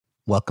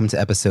Welcome to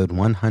episode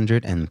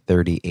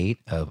 138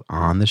 of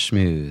On the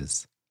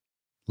Schmooze.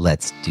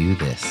 Let's do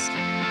this.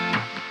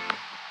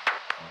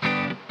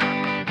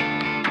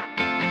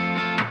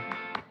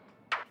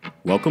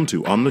 Welcome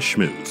to On the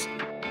Schmooze,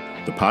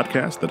 the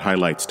podcast that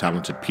highlights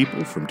talented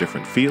people from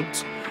different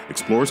fields,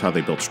 explores how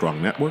they built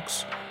strong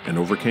networks, and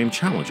overcame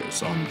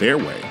challenges on their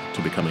way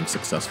to becoming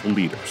successful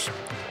leaders.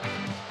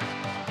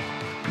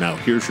 Now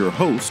here's your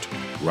host,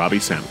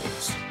 Robbie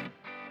Samuels.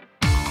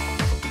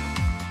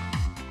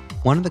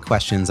 One of the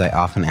questions I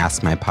often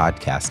ask my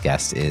podcast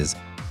guests is,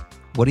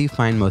 what do you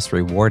find most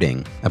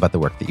rewarding about the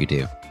work that you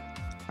do?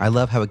 I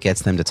love how it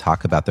gets them to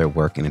talk about their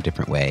work in a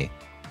different way,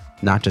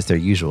 not just their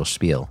usual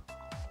spiel.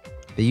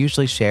 They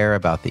usually share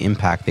about the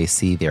impact they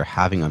see they're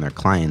having on their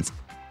clients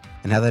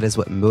and how that is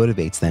what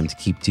motivates them to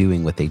keep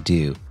doing what they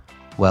do.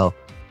 Well,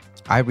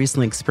 I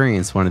recently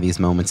experienced one of these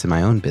moments in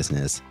my own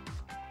business.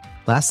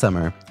 Last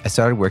summer, I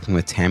started working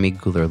with Tammy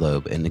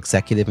Guler-Loeb, an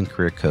executive and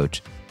career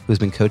coach who's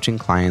been coaching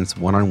clients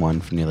one-on-one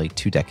for nearly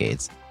 2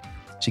 decades.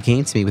 She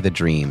came to me with a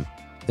dream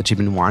that she'd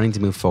been wanting to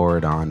move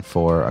forward on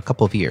for a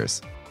couple of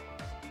years.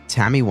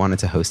 Tammy wanted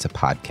to host a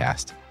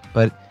podcast,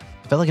 but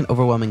it felt like an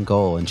overwhelming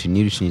goal and she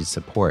knew she needed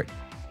support.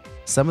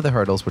 Some of the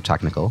hurdles were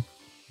technical,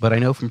 but I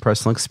know from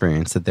personal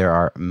experience that there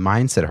are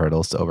mindset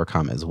hurdles to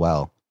overcome as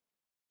well.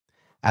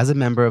 As a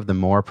member of the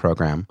MORE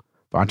program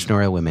for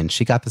entrepreneurial women,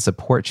 she got the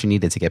support she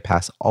needed to get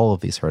past all of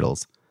these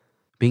hurdles.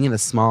 Being in a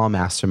small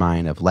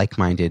mastermind of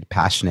like-minded,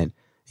 passionate,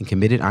 and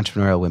committed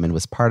entrepreneurial women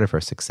was part of her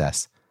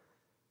success.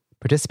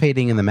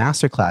 Participating in the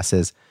master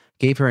classes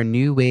gave her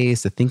new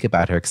ways to think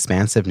about her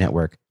expansive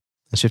network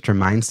and shift her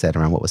mindset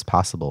around what was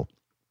possible.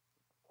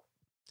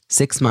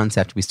 6 months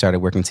after we started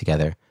working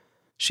together,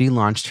 she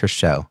launched her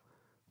show,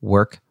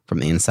 Work from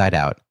the Inside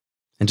Out.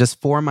 And just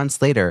 4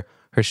 months later,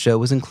 her show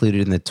was included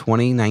in the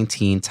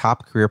 2019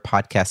 Top Career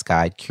Podcast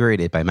Guide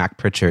curated by Mac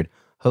Pritchard,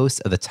 host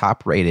of the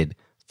top-rated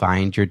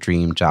Find Your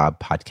Dream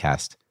Job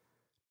podcast.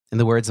 In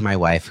the words of my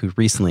wife, who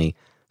recently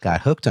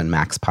got hooked on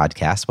Mac's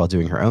podcast while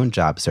doing her own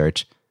job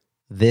search,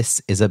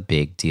 this is a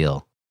big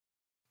deal.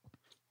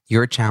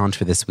 Your challenge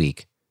for this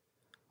week: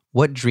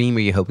 what dream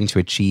are you hoping to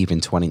achieve in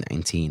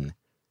 2019?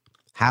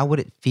 How would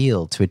it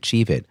feel to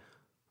achieve it?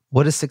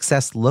 What does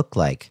success look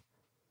like?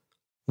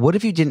 What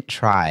if you didn't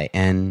try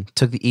and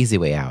took the easy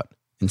way out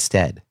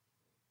instead?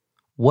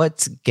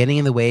 What's getting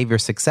in the way of your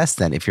success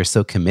then if you're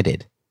so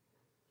committed?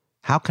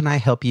 How can I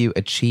help you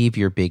achieve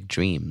your big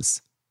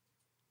dreams?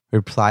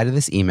 Reply to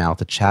this email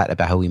to chat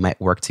about how we might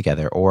work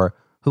together or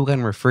who I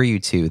can refer you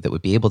to that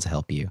would be able to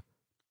help you.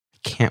 I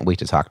can't wait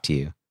to talk to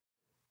you.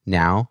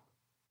 Now,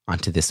 on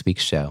to this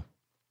week's show.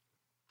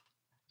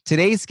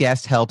 Today's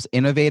guest helps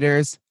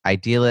innovators,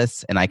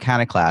 idealists, and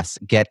iconoclasts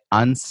get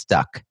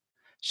unstuck.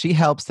 She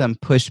helps them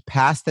push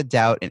past the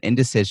doubt and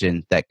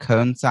indecision that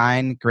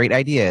consign great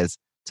ideas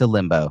to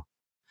limbo.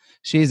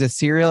 She is a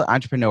serial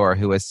entrepreneur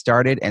who has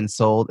started and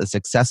sold a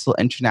successful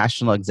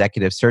international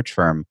executive search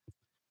firm,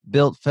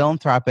 built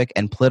philanthropic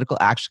and political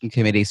action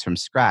committees from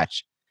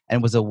scratch,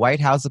 and was a White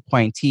House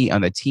appointee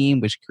on the team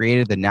which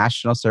created the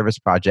National Service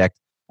Project,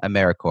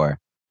 AmeriCorps.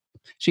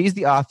 She's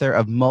the author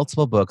of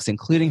multiple books,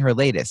 including her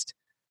latest,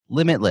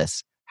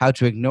 Limitless: How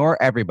to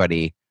Ignore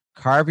Everybody,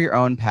 Carve Your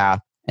Own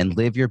Path, and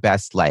Live Your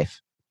Best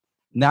Life.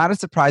 Not a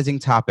surprising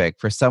topic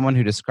for someone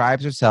who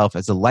describes herself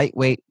as a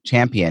lightweight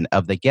champion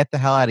of the get the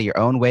hell out of your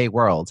own way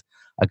world,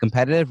 a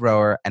competitive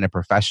rower, and a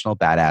professional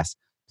badass.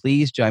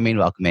 Please join me in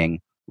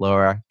welcoming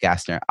Laura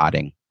Gassner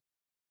Otting.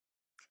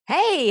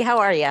 Hey, how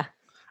are you?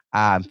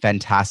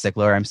 Fantastic,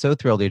 Laura. I'm so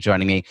thrilled you're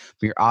joining me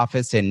from your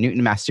office in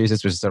Newton,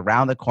 Massachusetts, which is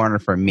around the corner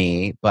from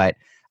me. But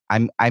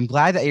I'm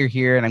glad that you're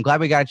here, and I'm glad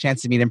we got a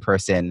chance to meet in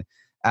person.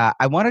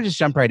 I want to just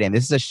jump right in.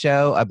 This is a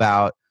show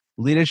about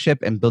leadership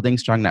and building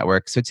strong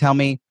networks. So tell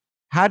me,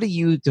 how do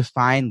you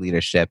define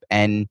leadership,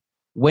 and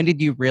when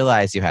did you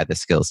realize you had the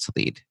skills to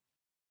lead?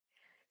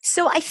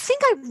 So I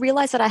think I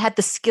realized that I had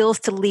the skills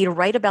to lead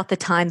right about the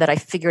time that I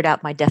figured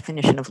out my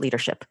definition of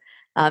leadership.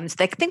 So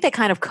I think they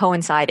kind of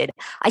coincided.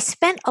 I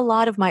spent a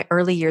lot of my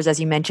early years, as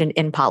you mentioned,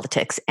 in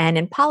politics. And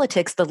in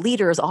politics, the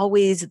leader is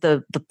always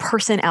the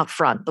person out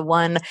front, the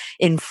one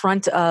in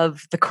front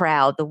of the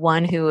crowd, the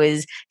one who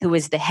is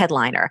the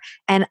headliner.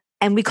 And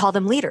we call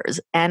them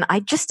leaders. And I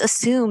just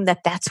assumed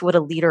that that's what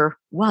a leader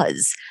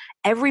was.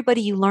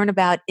 Everybody you learn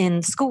about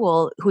in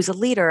school who's a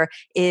leader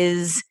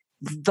is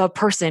the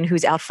person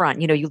who's out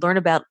front. You know, you learn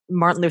about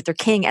Martin Luther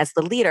King as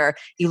the leader.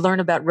 You learn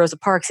about Rosa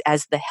Parks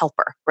as the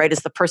helper, right?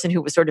 As the person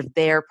who was sort of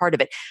there, part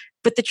of it.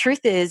 But the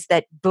truth is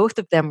that both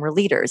of them were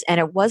leaders. And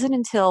it wasn't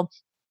until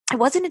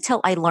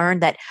I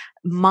learned that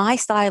my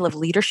style of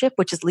leadership,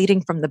 which is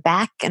leading from the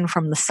back and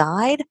from the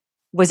side,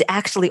 was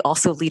actually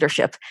also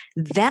leadership.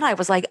 Then I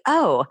was like,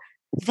 oh,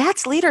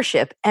 that's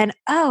leadership. And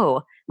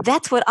oh,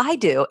 that's what I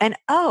do. And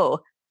oh,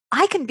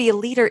 I can be a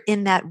leader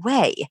in that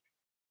way.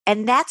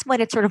 And that's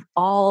when it sort of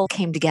all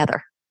came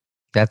together.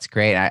 That's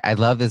great. I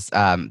love this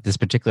this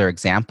particular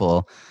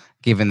example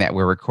given that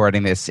we're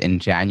recording this in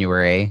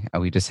January.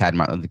 We just had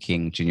Martin Luther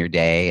King Jr.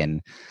 Day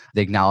and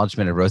the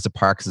acknowledgement of Rosa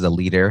Parks as a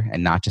leader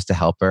and not just a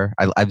helper.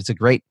 It's a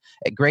great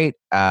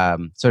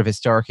sort of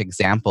historic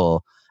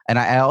example. And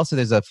I also,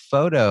 there's a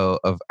photo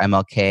of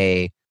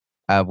MLK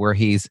where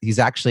he's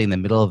actually in the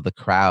middle of the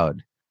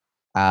crowd,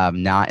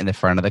 not in the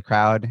front of the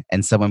crowd.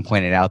 And someone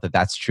pointed out that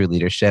that's true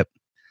leadership.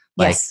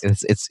 Like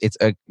Yes. it's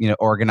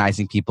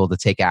organizing people to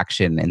take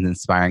action and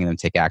inspiring them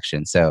to take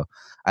action. So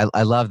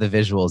I love the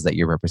visuals that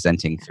you're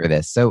representing through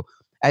this. So,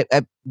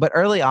 but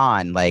early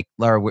on, like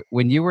Laura,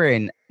 when you were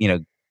in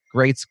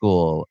grade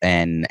school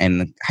and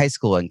high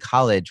school and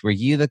college, were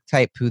you the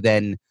type who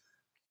then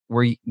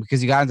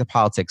because you got into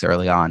politics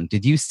early on,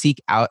 did you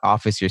seek out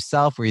office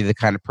yourself? Were you the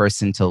kind of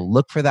person to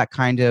look for that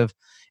kind of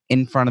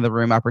in front of the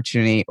room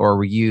opportunity, or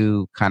were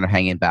you kind of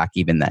hanging back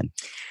even then?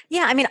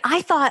 Yeah, I mean,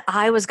 I thought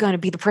I was going to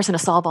be the person to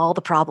solve all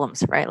the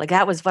problems, right? Like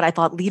that was what I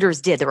thought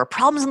leaders did. There were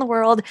problems in the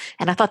world,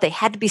 and I thought they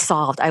had to be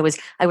solved. I was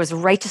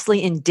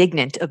righteously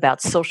indignant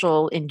about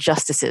social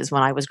injustices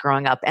when I was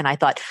growing up, and I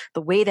thought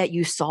the way that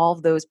you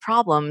solve those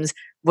problems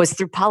was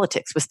through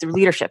politics, was through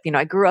leadership.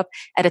 I grew up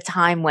at a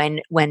time when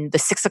the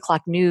 6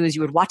 o'clock news,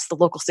 you would watch the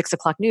local 6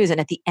 o'clock news,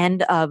 and at the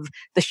end of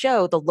the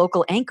show, the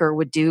local anchor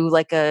would do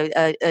like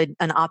an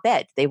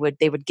op-ed. They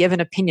would give an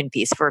opinion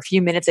piece for a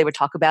few minutes. They would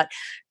talk about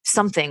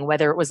something,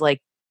 whether it was like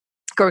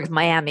growing up in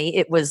Miami,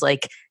 it was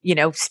like,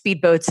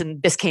 speedboats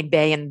in Biscayne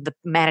Bay and the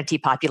manatee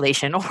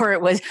population, or it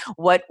was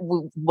what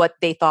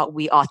they thought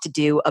we ought to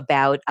do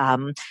about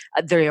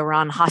the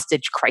Iran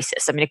hostage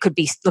crisis. I mean, it could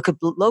be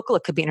local,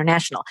 it could be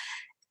international.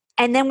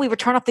 And then we would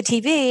turn off the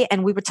TV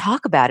and we would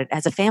talk about it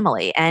as a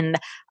family. And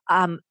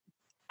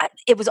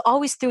it was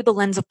always through the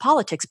lens of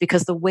politics,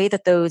 because the way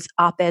that those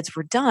op-eds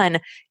were done,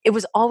 it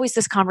was always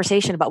this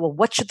conversation about, well,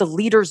 what should the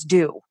leaders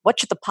do? What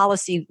should the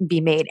policy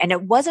be made? And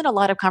it wasn't a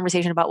lot of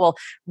conversation about, well,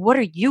 what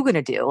are you going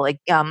to do? Like,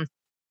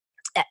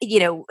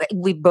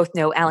 we both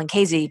know Alan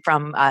Casey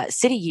from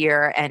City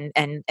Year and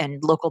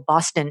local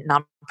Boston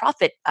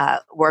nonprofit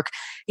work.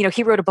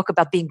 He wrote a book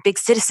about being big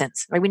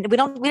citizens. Right? We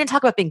didn't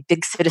talk about being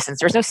big citizens.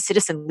 There's no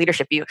citizen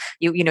leadership. You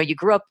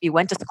grew up, you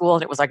went to school,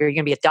 and it was like, are you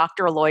going to be a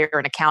doctor, a lawyer,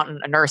 an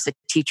accountant, a nurse, a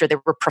teacher?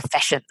 There were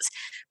professions,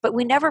 but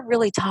we never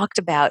really talked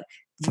about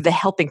the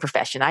helping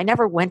profession. I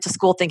never went to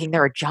school thinking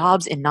there are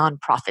jobs in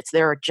nonprofits.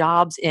 There are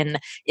jobs in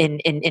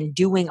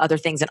doing other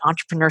things, in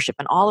entrepreneurship,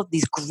 and all of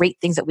these great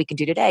things that we can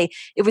do today.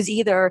 It was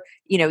either,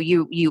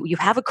 you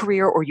have a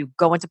career or you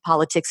go into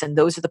politics, and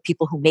those are the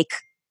people who make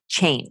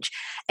change.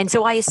 And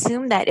so I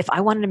assumed that if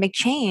I wanted to make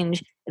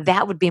change,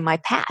 that would be my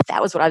path.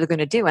 That was what I was going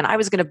to do. And I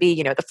was going to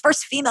be, the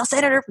first female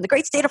senator from the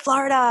great state of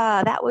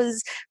Florida. That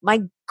was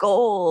my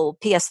goal.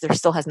 P.S. There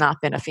still has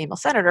not been a female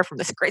senator from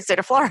this great state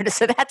of Florida.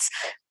 So that's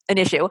an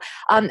issue.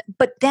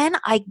 But then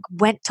I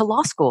went to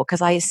law school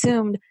because I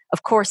assumed,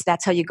 of course,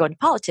 that's how you go into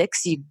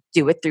politics. You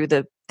do it through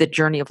the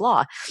journey of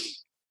law.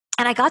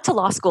 And I got to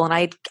law school, and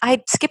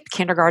I skipped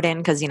kindergarten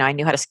because, I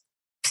knew how to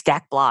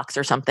stack blocks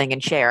or something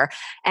and share.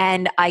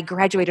 And I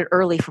graduated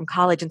early from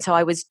college. And so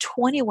I was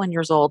 21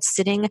 years old,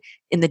 sitting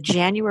in the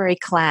January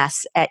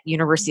class at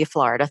University of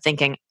Florida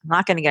thinking, I'm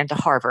not going to get into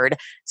Harvard,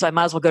 so I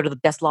might as well go to the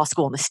best law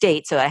school in the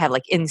state so that I have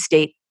like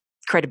in-state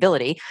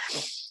credibility.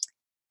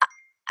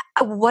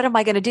 What am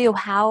I going to do?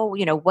 How,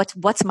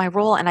 what's my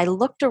role? And I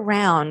looked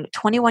around,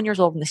 21 years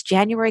old, in this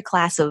January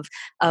class of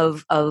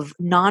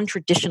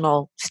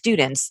non-traditional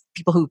students,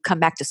 people who come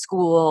back to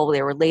school,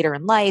 they were later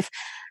in life.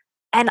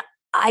 And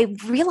I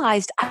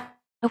realized I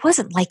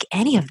wasn't like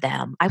any of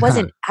them. I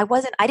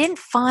didn't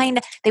find,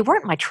 they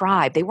weren't my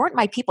tribe. They weren't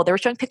my people. They were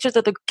showing pictures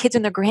of the kids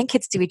and their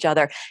grandkids to each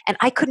other. And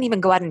I couldn't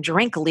even go out and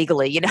drink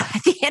legally,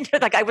 at the end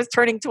of, I was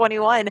turning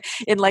 21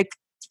 in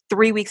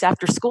 3 weeks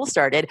after school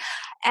started.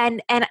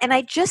 And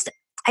I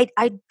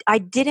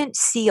didn't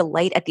see a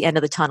light at the end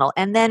of the tunnel.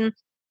 And then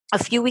a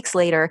few weeks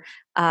later,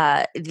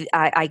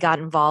 I got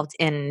involved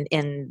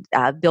in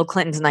Bill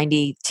Clinton's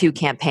 92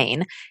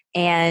 campaign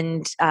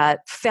and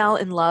fell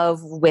in love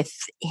with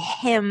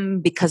him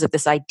because of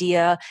this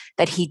idea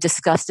that he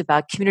discussed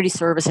about community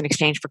service in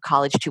exchange for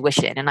college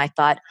tuition. And I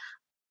thought,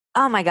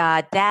 oh my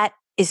God, that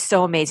is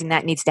so amazing.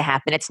 That needs to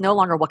happen. It's no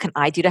longer what can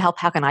I do to help?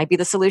 How can I be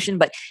the solution?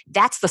 But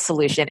that's the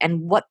solution.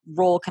 And what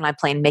role can I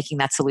play in making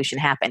that solution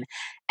happen?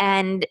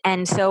 And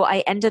so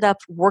I ended up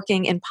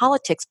working in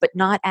politics, but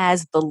not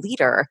as the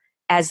leader,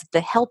 as the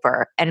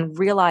helper, and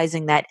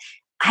realizing that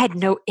I had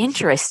no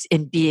interest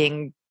in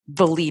being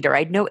the leader. I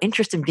had no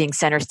interest in being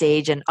center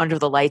stage and under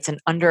the lights and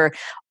under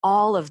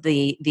all of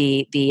the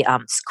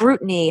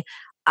scrutiny.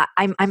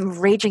 I'm a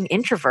raging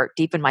introvert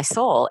deep in my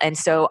soul. And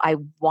so I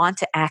want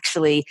to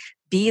actually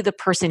be the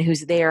person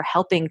who's there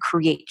helping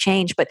create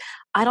change, but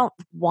I don't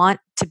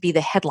want to be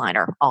the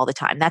headliner all the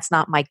time. That's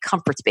not my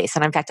comfort space.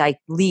 And in fact, I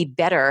lead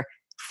better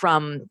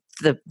from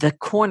the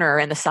corner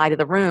and the side of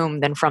the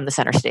room than from the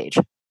center stage.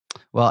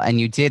 Well, and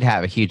you did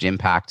have a huge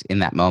impact in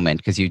that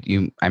moment because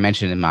I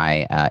mentioned in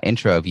my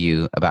intro of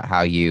you about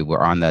how you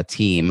were on the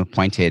team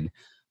appointed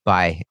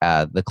by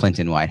the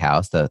Clinton White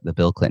House, the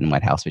Bill Clinton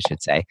White House, we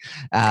should say,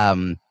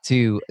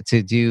 to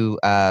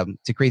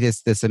create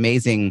this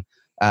amazing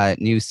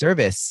new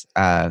service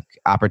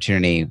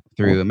opportunity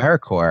through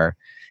AmeriCorps.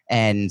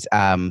 And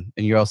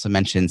you also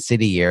mentioned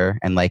City Year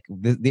and like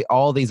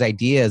all these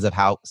ideas of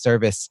how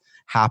service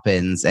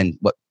happens and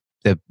what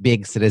the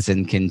big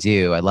citizen can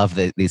do. I love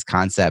these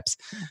concepts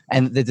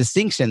and the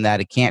distinction that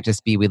it can't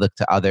just be we look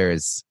to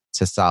others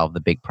to solve the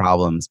big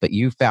problems, but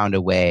you found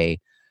a way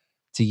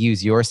to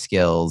use your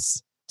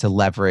skills to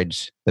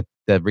leverage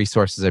the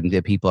resources and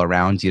the people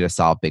around you to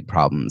solve big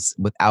problems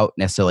without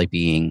necessarily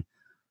being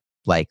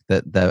like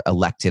the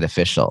elected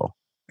official.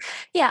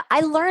 Yeah, I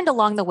learned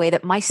along the way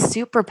that my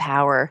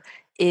superpower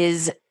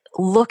is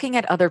looking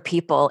at other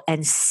people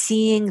and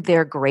seeing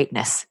their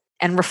greatness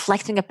and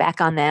reflecting it back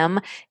on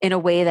them in a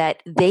way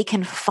that they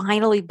can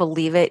finally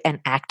believe it and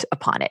act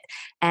upon it.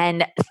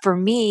 And for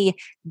me,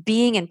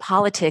 being in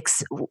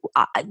politics,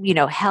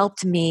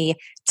 helped me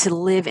to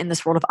live in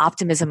this world of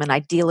optimism and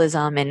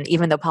idealism. And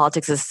even though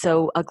politics is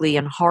so ugly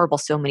and horrible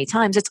so many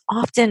times, it's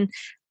often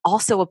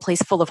also a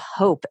place full of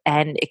hope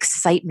and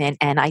excitement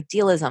and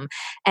idealism.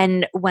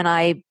 And when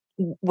I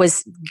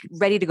was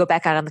ready to go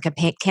back out on the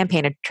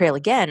campaign trail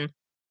again,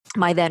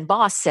 my then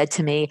boss said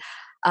to me,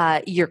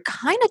 you're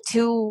kind of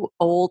too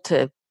old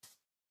to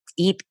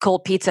eat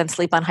cold pizza and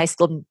sleep on high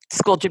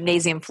school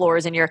gymnasium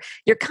floors, and you're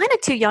kind of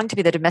too young to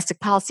be the domestic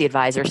policy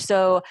advisor.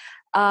 So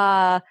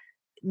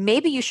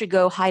maybe you should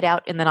go hide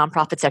out in the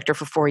nonprofit sector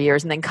for 4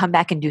 years and then come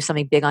back and do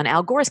something big on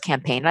Al Gore's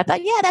campaign. And I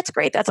thought, yeah, that's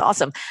great. That's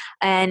awesome.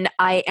 And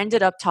I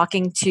ended up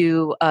talking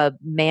to a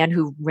man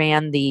who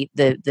ran the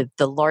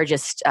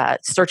largest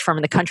search firm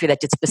in the country that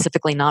did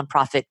specifically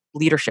nonprofit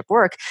leadership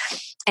work.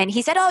 And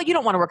he said, oh, you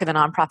don't want to work in the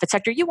nonprofit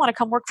sector. You want to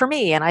come work for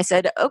me. And I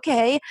said,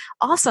 okay,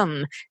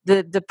 awesome.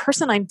 The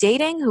person I'm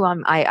dating, who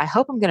I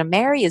hope I'm going to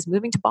marry, is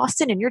moving to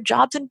Boston and your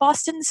job's in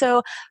Boston.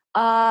 So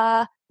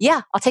yeah,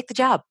 I'll take the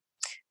job.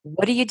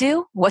 What do you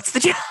do? What's the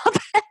job?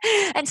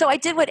 And so I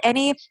did what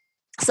any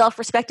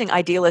self-respecting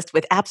idealist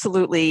with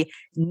absolutely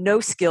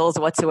no skills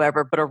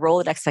whatsoever, but a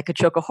Rolodex that could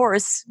choke a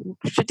horse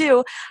should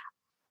do.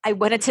 I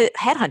went into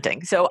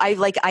headhunting. So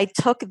I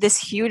took this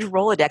huge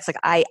Rolodex.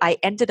 I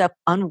ended up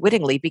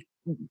unwittingly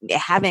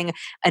having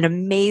an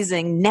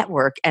amazing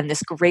network and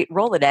this great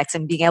Rolodex,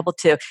 and being able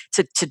to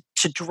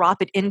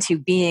drop it into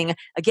being,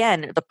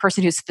 again, the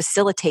person who's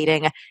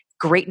facilitating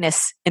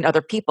greatness in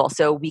other people.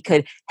 So we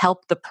could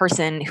help the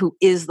person who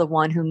is the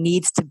one who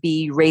needs to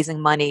be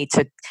raising money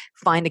to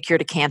find the cure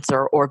to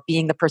cancer, or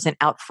being the person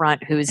out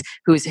front who's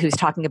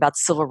talking about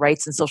civil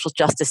rights and social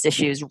justice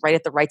issues right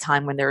at the right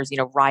time when there's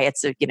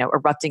riots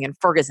erupting in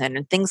Ferguson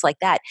and things like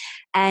that.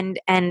 And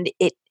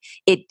it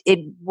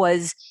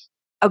was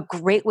a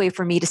great way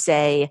for me to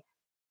say,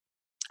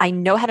 I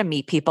know how to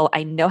meet people,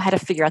 I know how to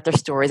figure out their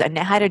stories, I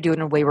know how to do it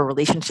in a way where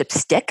relationships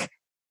stick,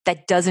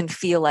 that doesn't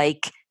feel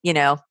like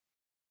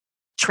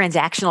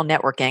transactional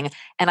networking,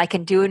 and I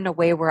can do it in a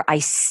way where I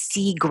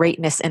see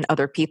greatness in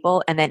other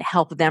people and then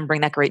help them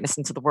bring that greatness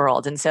into the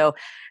world. And so,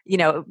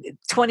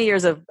 20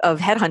 years of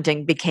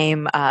headhunting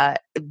became a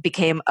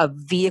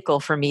vehicle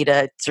for me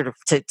to sort of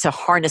to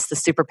harness the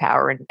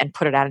superpower and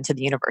put it out into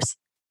the universe.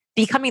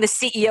 Becoming the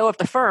CEO of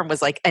the firm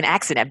was like an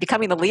accident.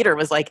 Becoming the leader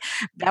was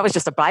that was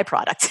just a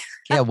byproduct.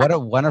 Yeah, what a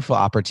wonderful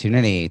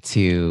opportunity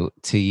to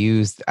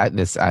use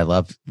this. I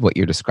love what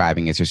you're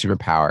describing as your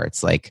superpower.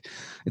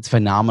 It's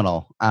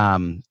phenomenal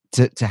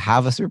to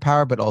have a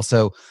superpower, but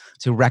also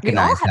to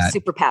recognize we all have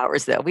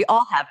superpowers, though. We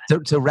all have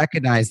it. To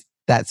recognize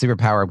that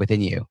superpower within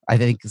you. I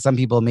think some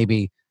people,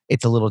 maybe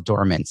it's a little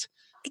dormant.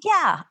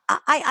 Yeah,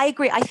 I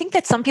agree. I think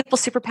that some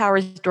people's superpower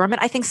is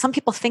dormant. I think some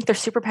people think their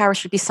superpower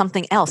should be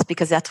something else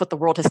because that's what the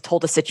world has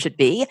told us it should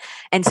be.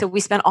 And so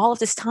we spend all of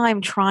this time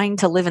trying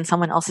to live in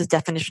someone else's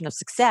definition of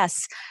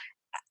success.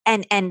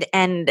 And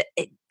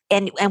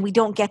we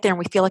don't get there, and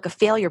we feel like a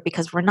failure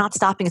because we're not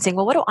stopping and saying,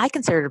 well, what do I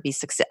consider to be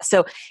success?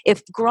 So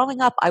if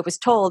growing up I was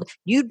told,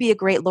 you'd be a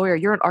great lawyer,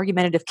 you're an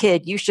argumentative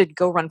kid, you should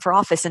go run for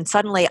office, and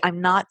suddenly I'm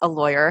not a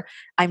lawyer,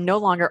 I'm no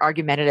longer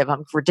argumentative,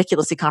 I'm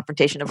ridiculously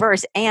confrontation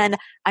averse, and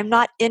I'm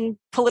not in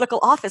political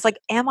office,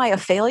 am I a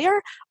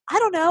failure? I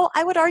don't know.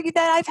 I would argue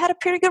that I've had a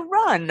pretty good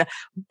run,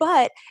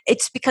 but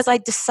it's because I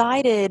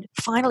decided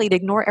finally to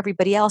ignore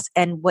everybody else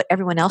and what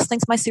everyone else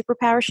thinks my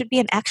superpower should be,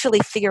 and actually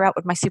figure out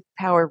what my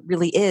superpower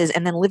really is,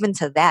 and then live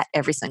into that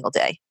every single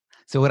day.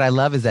 So what I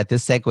love is that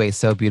this segues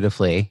so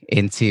beautifully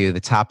into the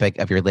topic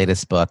of your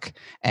latest book.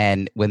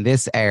 And when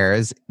this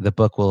airs, the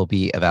book will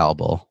be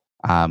available.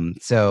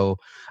 So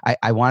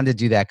I wanted to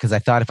do that because I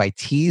thought if I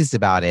teased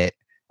about it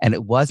and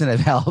it wasn't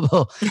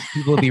available,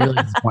 people would be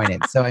really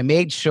disappointed. So I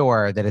made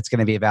sure that it's going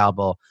to be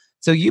available.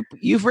 So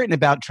you've written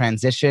about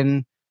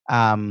transition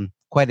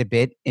quite a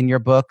bit in your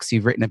books.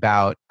 You've written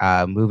about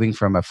moving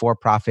from a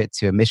for-profit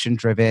to a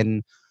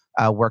mission-driven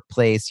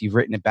workplace. You've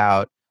written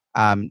about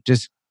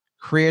just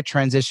career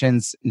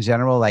transitions in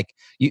general. Like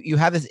you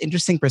have this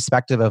interesting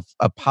perspective of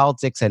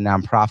politics and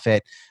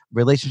nonprofit,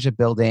 relationship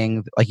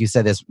building. Like you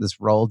said, this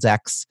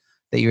Rolodex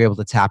that you're able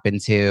to tap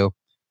into.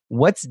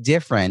 What's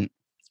different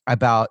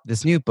about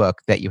this new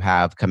book that you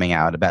have coming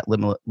out about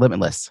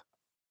Limitless.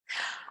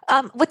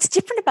 What's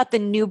different about the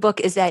new book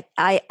is that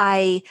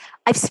I've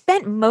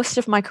spent most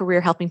of my career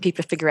helping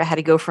people figure out how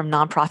to go from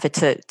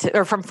nonprofit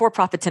or from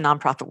for-profit to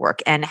nonprofit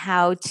work, and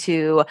how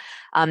to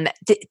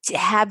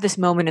have this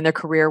moment in their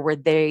career where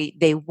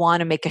they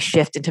want to make a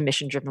shift into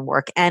mission-driven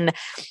work. And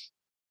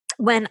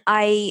when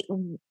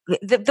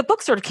the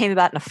book sort of came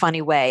about in a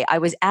funny way. I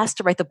was asked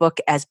to write the book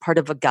as part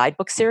of a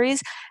guidebook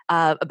series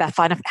about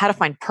how to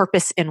find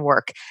purpose in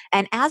work.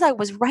 And as I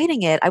was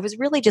writing it, I was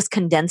really just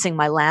condensing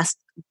my last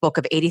book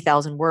of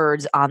 80,000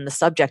 words on the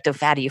subject of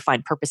how do you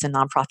find purpose in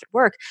nonprofit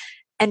work,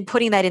 and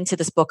putting that into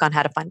this book on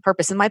how to find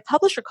purpose. And my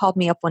publisher called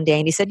me up one day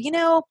and he said,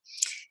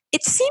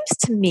 it seems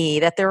to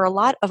me that there are a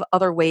lot of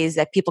other ways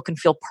that people can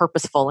feel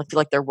purposeful and feel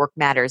like their work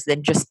matters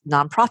than just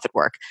nonprofit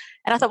work.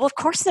 And I thought, well, of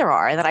course there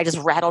are. And then I just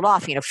rattled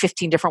off,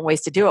 15 different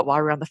ways to do it while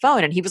we were on the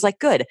phone. And he was like,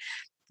 good,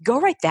 go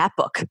write that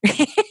book.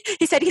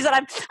 he said,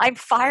 I'm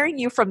firing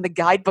you from the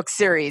guidebook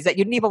series that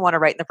you didn't even want to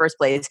write in the first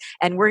place.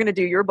 And we're going to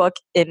do your book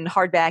in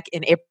hardback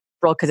in April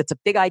because it's a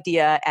big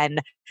idea,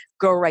 and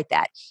go write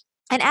that.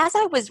 And as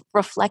I was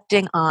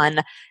reflecting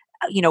on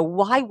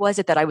why was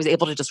it that I was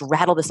able to just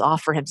rattle this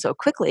off for him so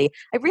quickly?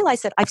 I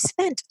realized that I've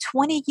spent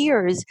 20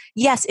 years,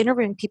 yes,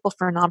 interviewing people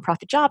for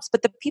nonprofit jobs,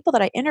 but the people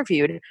that I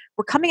interviewed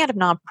were coming out of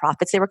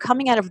nonprofits. They were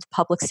coming out of the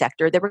public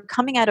sector. They were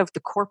coming out of the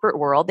corporate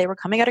world. They were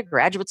coming out of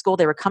graduate school.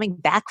 They were coming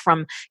back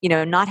from,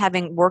 not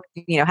having worked,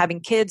 having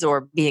kids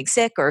or being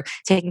sick or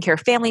taking care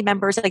of family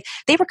members. Like,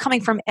 they were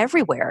coming from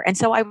everywhere. And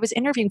so I was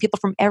interviewing people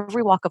from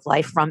every walk of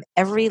life, from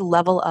every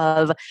level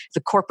of the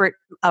corporate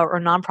or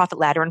nonprofit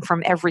ladder, and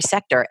from every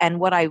sector.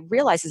 And what I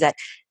realized is that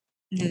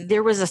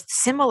there was a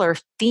similar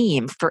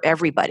theme for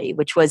everybody,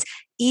 which was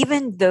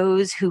even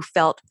those who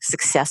felt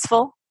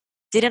successful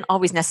didn't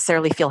always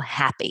necessarily feel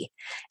happy.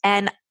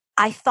 And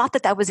I thought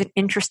that was an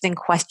interesting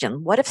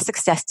question. What if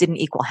success didn't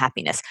equal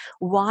happiness?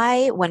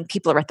 Why, when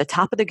people are at the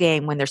top of the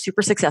game, when they're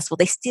super successful,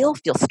 they still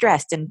feel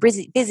stressed and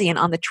busy and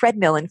on the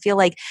treadmill and feel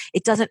like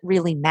it doesn't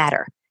really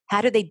matter?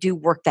 How do they do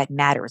work that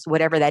matters,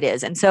 whatever that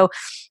is? And so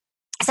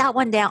I sat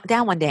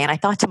down one day and I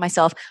thought to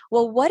myself,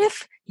 well, what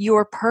if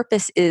your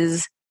purpose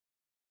is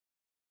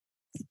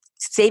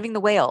saving the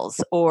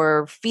whales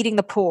or feeding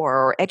the poor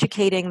or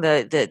educating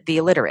the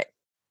illiterate?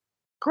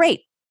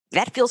 Great.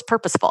 That feels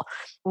purposeful.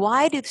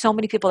 Why do so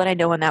many people that I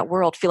know in that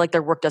world feel like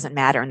their work doesn't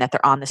matter and that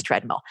they're on this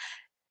treadmill?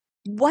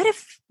 What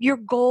if your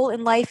goal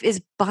in life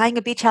is buying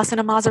a beach house in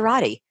a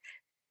Maserati?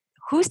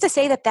 Who's to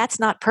say that that's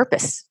not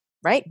purpose,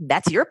 right?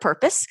 That's your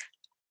purpose.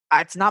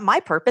 It's not my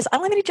purpose. I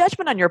don't have any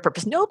judgment on your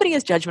purpose. Nobody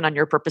has judgment on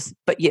your purpose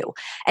but you.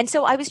 And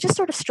so I was just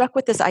sort of struck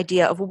with this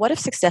idea of, what if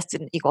success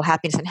didn't equal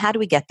happiness, and how do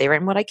we get there?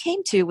 And what I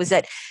came to was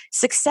that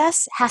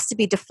success has to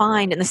be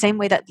defined in the same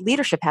way that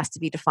leadership has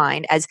to be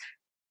defined, as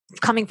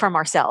coming from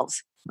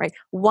ourselves, right?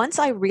 Once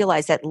I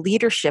realized that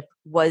leadership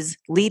was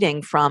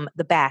leading from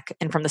the back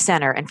and from the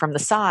center and from the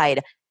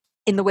side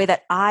in the way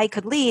that I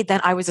could lead,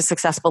 then I was a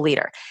successful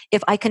leader.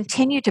 If I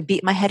continued to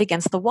beat my head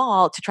against the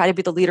wall to try to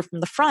be the leader from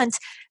the front,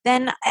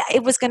 then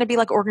it was going to be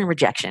like organ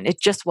rejection. It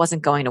just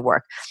wasn't going to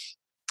work.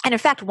 And in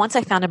fact, once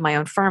I founded my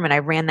own firm and I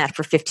ran that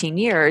for 15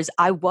 years,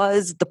 I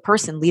was the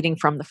person leading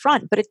from the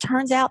front. But it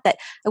turns out that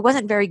I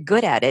wasn't very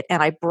good at it.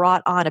 And I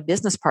brought on a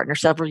business partner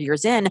several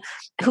years in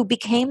who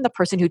became the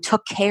person who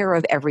took care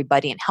of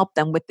everybody and helped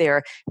them with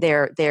their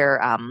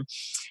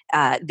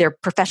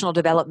professional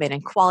development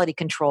and quality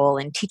control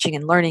and teaching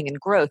and learning and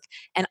growth.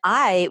 And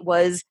I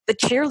was the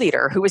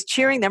cheerleader who was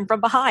cheering them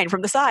from behind,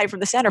 from the side, from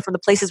the center, from the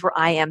places where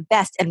I am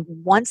best. And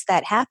once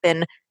that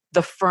happened,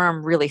 the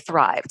firm really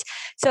thrived.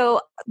 So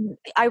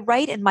I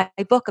write in my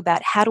book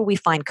about how do we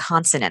find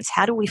consonance?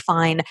 How do we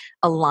find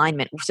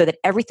alignment so that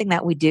everything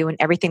that we do and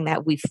everything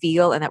that we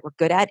feel and that we're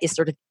good at is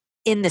sort of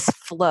in this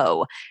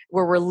flow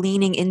where we're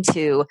leaning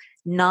into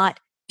not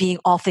being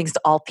all things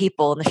to all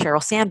people in the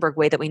Sheryl Sandberg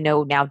way that we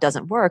know now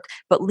doesn't work,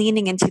 but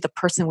leaning into the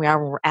person we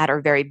are when we're at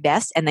our very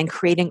best, and then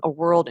creating a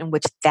world in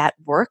which that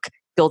work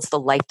builds the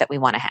life that we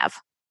want to have.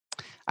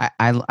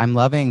 I'm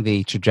loving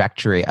the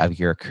trajectory of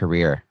your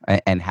career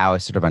and how it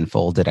sort of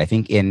unfolded. I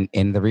think in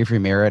the rearview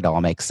mirror, it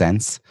all makes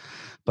sense.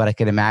 But I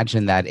can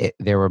imagine that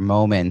there were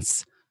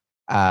moments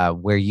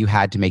where you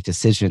had to make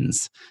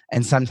decisions.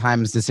 And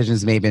sometimes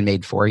decisions may have been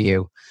made for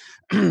you.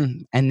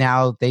 And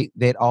now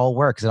it all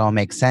works. It all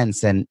makes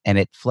sense and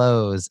it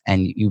flows.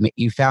 And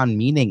you found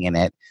meaning in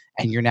it.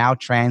 And you're now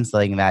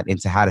translating that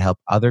into how to help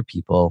other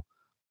people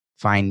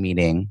find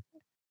meaning.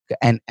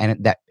 And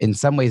that in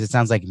some ways, it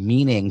sounds like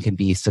meaning can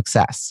be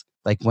success.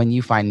 Like when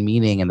you find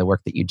meaning in the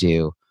work that you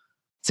do,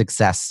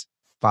 success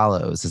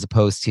follows, as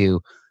opposed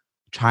to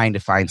trying to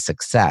find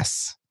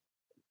success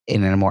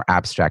in a more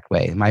abstract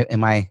way.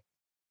 Am I?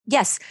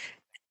 Yes.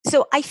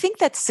 So I think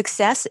that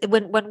success,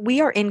 when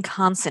we are in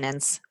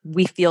consonance,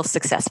 we feel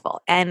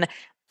successful. And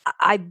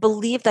I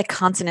believe that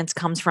consonance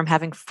comes from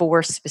having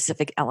 4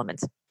 specific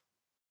elements.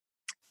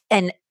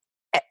 And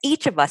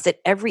each of us at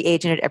every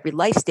age and at every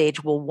life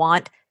stage will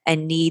want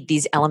and need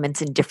these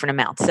elements in different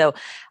amounts. So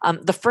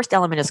the first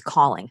element is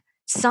calling.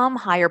 some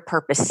higher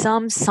purpose,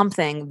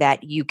 something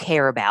that you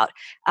care about.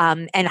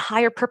 And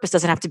higher purpose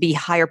doesn't have to be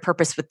higher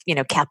purpose with,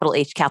 capital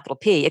H, capital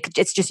P.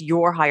 It's just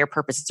your higher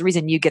purpose. It's the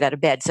reason you get out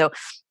of bed. So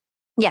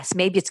yes,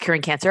 maybe it's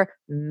curing cancer.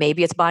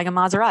 Maybe it's buying a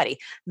Maserati.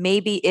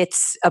 Maybe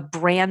it's a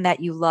brand that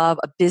you love,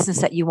 a business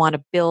that you want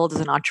to build as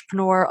an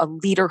entrepreneur, a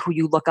leader who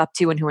you look up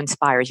to and who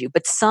inspires you,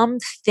 but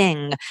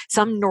something,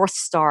 some North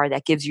Star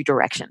that gives you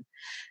direction.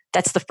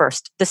 That's the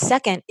first. The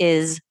second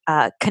is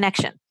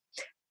connection.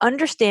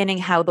 Understanding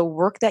how the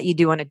work that you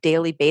do on a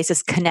daily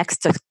basis connects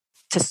to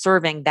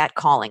serving that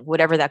calling,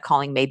 whatever that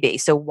calling may be.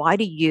 So why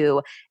do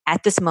you,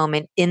 at this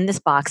moment, in this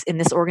box, in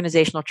this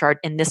organizational chart,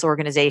 in this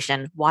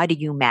organization, why do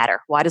you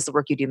matter? Why does the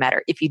work you do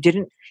matter? If you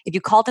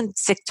called in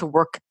sick to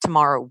work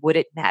tomorrow, would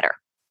it matter?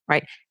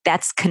 Right?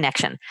 That's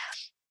connection.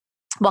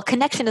 Well,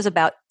 connection is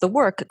about the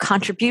work.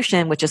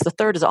 Contribution, which is the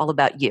third, is all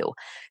about you.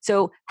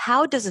 So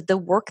how does the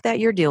work that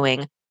you're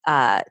doing,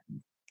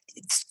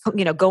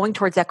 going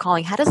towards that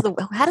calling, how does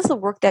the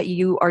work that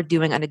you are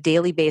doing on a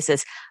daily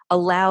basis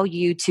allow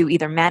you to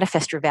either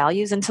manifest your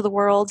values into the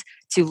world,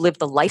 to live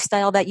the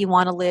lifestyle that you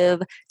want to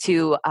live,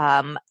 to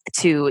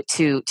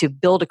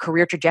build a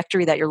career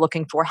trajectory that you're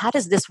looking for? How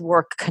does this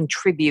work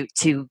contribute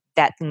to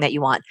that thing that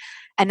you want?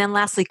 And then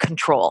lastly,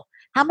 control.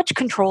 How much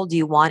control do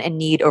you want and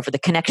need over the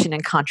connection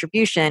and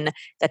contribution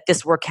that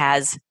this work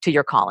has to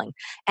your calling?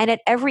 And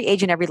at every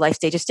age and every life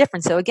stage is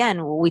different. So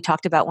again, we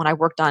talked about when I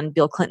worked on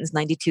Bill Clinton's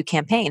 92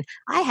 campaign,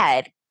 I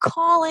had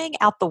calling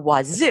out the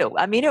wazoo.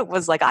 I mean, it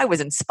was like I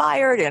was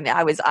inspired and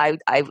I was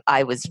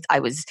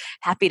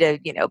happy to,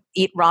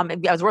 eat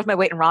ramen. I was worth my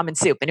weight in ramen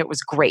soup and it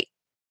was great.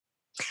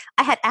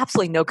 I had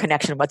absolutely no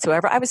connection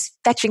whatsoever. I was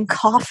fetching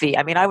coffee.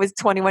 I mean, I was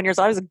 21 years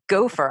old. I was a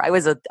gopher. I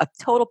was a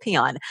total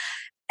peon.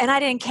 And I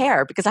didn't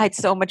care because I had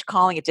so much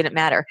calling, it didn't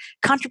matter.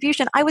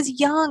 Contribution, I was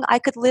young. I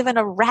could live in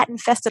a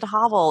rat-infested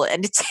hovel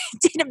and it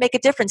didn't make a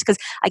difference because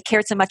I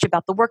cared so much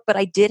about the work, but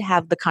I did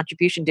have the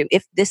contribution to,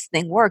 if this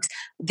thing works,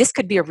 this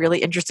could be a really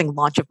interesting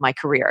launch of my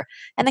career.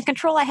 And the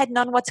control, I had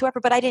none whatsoever,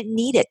 but I didn't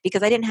need it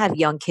because I didn't have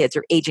young kids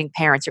or aging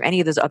parents or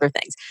any of those other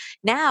things.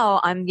 Now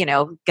I'm,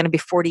 going to be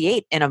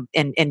 48 in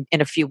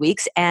a few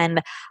weeks,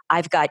 and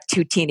I've got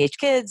 2 teenage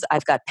kids.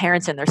 I've got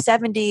parents in their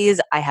 70s.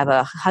 I have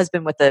a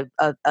husband with an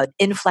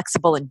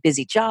inflexible and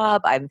busy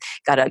job. I've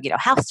got a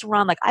house to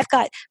run.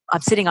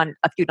 I'm sitting on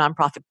a few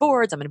nonprofit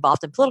boards. I'm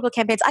involved in political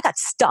campaigns. I got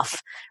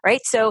stuff, right?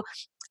 So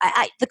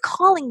the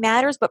calling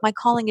matters, but my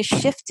calling is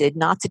shifted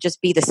not to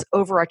just be this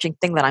overarching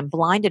thing that I'm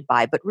blinded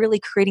by, but really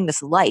creating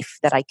this life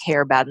that I care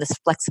about and this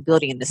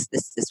flexibility in this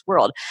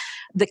world.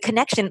 The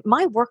connection,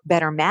 my work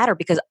better matter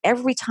because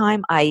every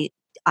time I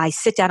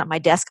sit down at my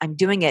desk, I'm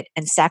doing it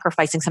and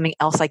sacrificing something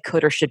else I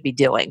could or should be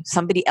doing.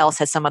 Somebody else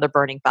has some other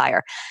burning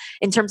fire.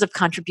 In terms of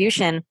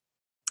contribution,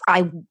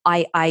 I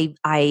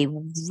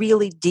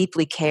really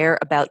deeply care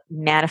about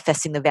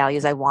manifesting the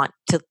values I want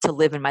to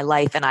live in my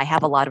life. And I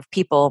have a lot of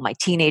people, my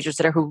teenagers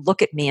who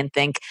look at me and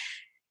think,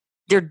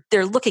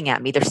 they're looking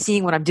at me, they're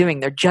seeing what I'm doing,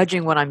 they're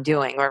judging what I'm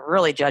doing, or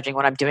really judging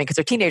what I'm doing because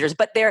they're teenagers,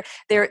 but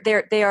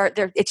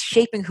it's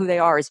shaping who they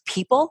are as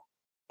people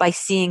by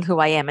seeing who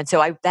I am. And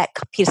so that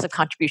piece of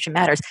contribution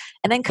matters.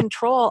 And then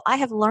control, I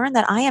have learned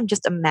that I am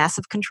just a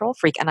massive control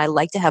freak and I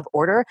like to have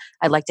order.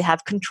 I like to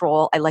have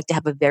control. I like to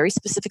have a very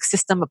specific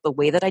system of the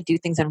way that I do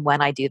things and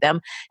when I do them.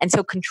 And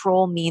so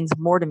control means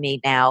more to me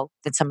now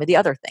than some of the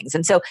other things.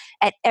 And so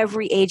at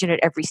every age and at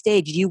every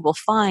stage, you will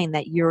find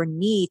that your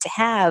need to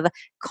have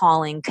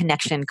calling,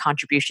 connection,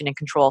 contribution, and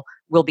control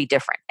will be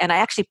different. And I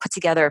actually put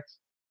together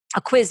a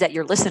quiz that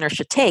your listeners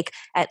should take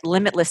at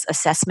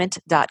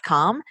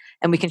limitlessassessment.com.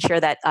 And we can share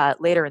that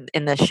later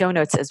in the show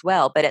notes as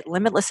well. But at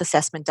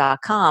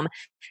limitlessassessment.com,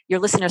 your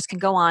listeners can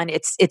go on.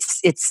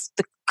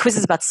 The quiz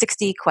is about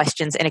 60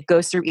 questions and it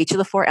goes through each of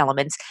the 4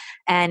 elements.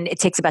 And it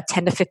takes about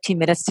 10 to 15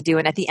 minutes to do.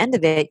 And at the end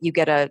of it, you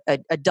get a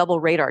double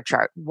radar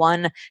chart.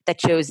 One that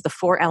shows the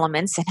 4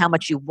 elements and how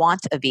much you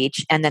want of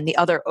each. And then the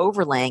other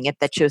overlaying it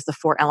that shows the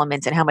 4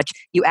 elements and how much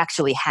you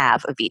actually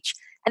have of each.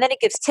 And then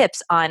it gives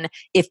tips on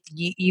if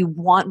you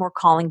want more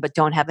calling but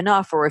don't have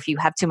enough, or if you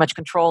have too much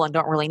control and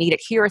don't really need it.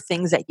 Here are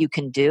things that you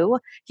can do.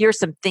 Here are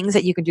some things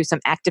that you can do, some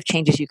active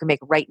changes you can make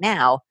right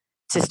now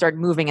to start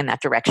moving in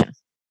that direction.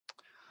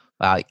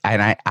 Wow.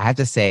 And I have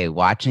to say,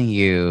 watching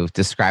you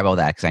describe all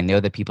that, because I know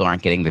that people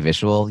aren't getting the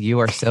visual, you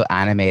are so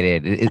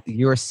animated.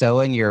 You are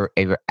so in your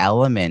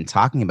element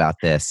talking about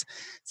this.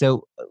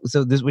 So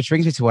this, which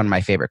brings me to one of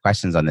my favorite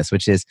questions on this,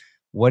 which is,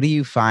 what do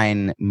you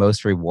find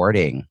most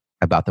rewarding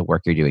about the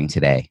work you're doing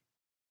today?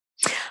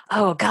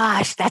 Oh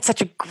gosh, that's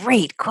such a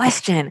great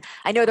question.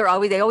 I know they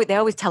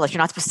always tell us you're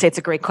not supposed to say it's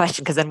a great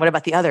question because then what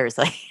about the others?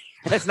 Like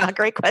that's not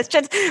great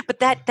questions. But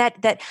that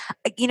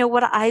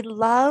what I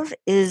love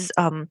is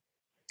I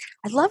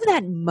love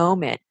that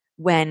moment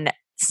when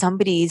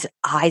somebody's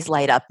eyes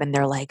light up and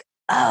they're like,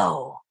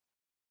 "Oh,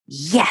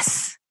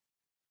 yes,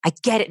 I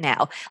get it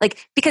now."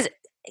 Like because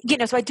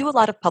so I do a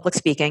lot of public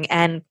speaking,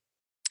 and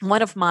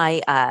one of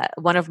my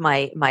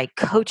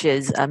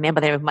coaches, a man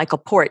by the name of Michael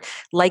Port,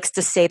 likes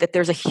to say that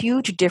there's a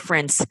huge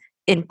difference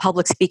in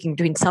public speaking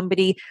between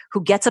somebody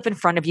who gets up in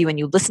front of you and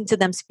you listen to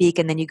them speak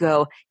and then you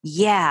go,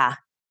 yeah,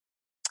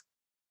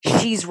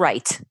 she's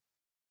right.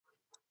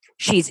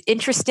 She's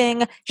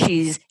interesting.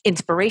 She's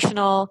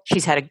inspirational.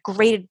 She's had a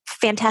great,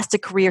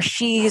 fantastic career.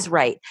 She's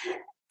right.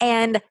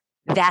 And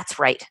that's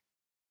right.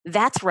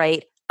 That's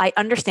right. I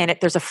understand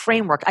it. There's a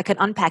framework. I can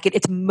unpack it.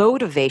 It's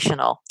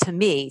motivational to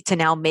me to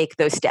now make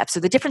those steps. So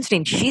the difference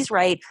between she's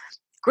right,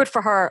 good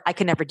for her, I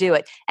can never do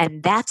it,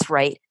 and that's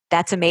right,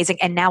 that's amazing,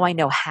 and now I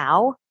know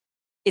how,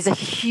 is a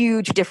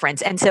huge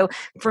difference. And so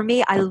for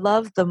me, I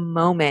love the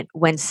moment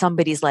when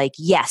somebody's like,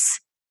 yes,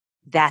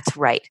 that's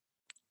right.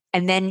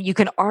 And then you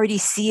can already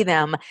see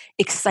them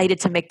excited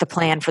to make the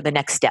plan for the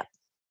next step.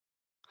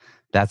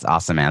 That's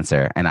awesome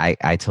answer. And I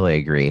totally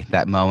agree.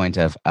 That moment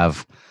of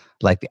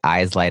like the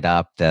eyes light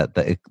up,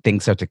 the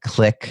things start to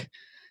click.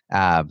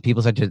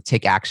 People start to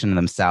take action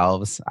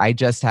themselves. I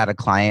just had a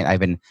client, I've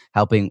been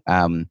helping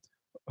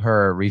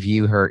her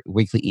review her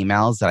weekly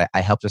emails. That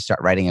I helped her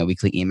start writing a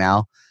weekly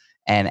email.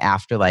 And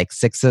after like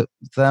 6 of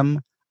them,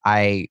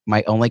 my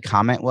only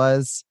comment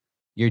was,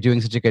 "You're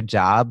doing such a good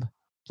job.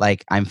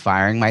 Like, I'm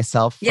firing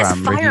myself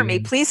from fire me.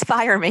 Please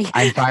fire me.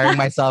 I'm firing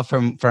myself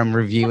from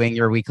reviewing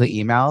your weekly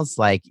emails.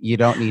 Like, you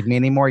don't need me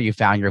anymore. You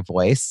found your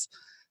voice."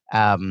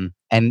 And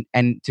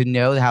to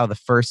know how the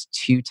first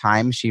 2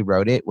 times she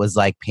wrote it was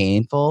like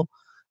painful.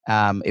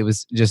 It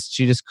was just,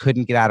 she just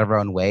couldn't get out of her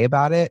own way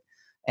about it.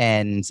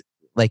 And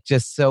like,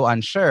 just so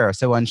unsure,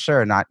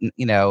 not,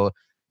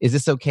 is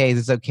this okay?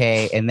 Is this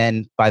okay? And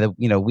then by the,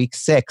 week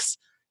 6,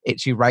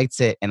 she writes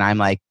it and I'm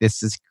like,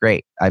 this is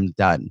great. I'm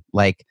done.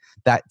 Like,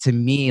 that to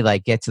me,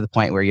 like, get to the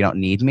point where you don't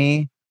need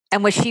me.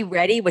 And was she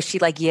ready? Was she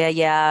like,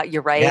 yeah,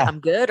 you're right. Yeah. I'm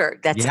good. Or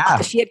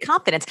that's, she had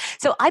confidence.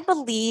 So I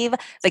believe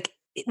like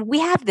we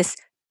have this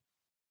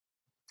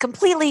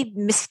completely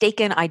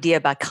mistaken idea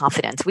about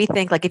confidence. We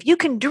think like, if you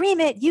can dream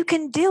it, you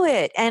can do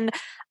it. And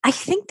I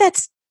think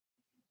that's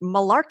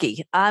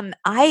malarkey.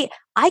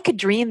 I could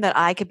dream that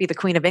I could be the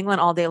Queen of England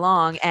all day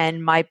long,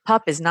 and my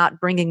pup is not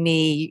bringing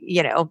me.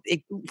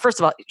 First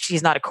of all,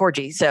 she's not a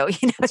corgi, so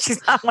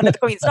she's not one of the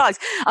Queen's dogs.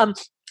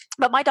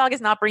 But my dog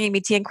is not bringing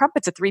me tea and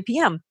crumpets at 3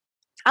 p.m.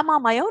 I'm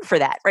on my own for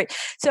that, right?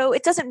 So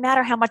it doesn't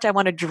matter how much I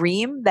want to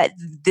dream that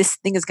this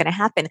thing is going to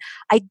happen.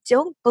 I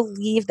don't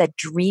believe that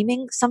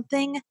dreaming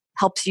something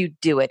helps you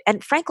do it.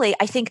 And frankly,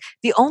 I think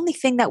the only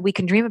thing that we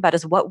can dream about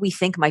is what we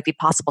think might be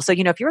possible. So,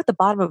 if you're at the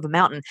bottom of a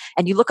mountain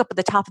and you look up at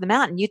the top of the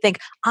mountain, you think,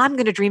 I'm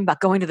going to dream about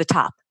going to the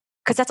top,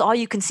 because that's all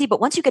you can see.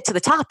 But once you get to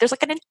the top, there's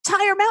like an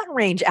entire mountain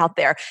range out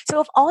there. So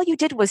if all you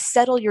did was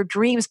settle your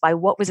dreams by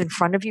what was in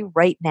front of you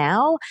right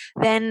now,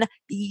 then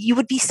you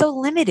would be so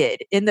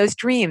limited in those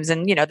dreams.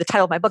 And, the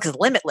title of my book is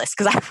Limitless,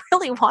 because I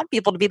really want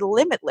people to be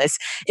limitless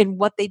in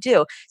what they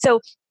do. So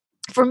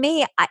for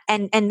me,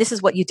 and this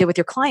is what you did with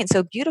your client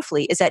so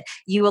beautifully, is that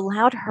you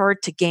allowed her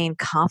to gain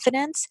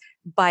confidence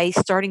by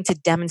starting to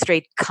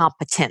demonstrate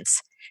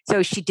competence.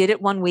 So she did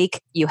it one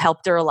week, you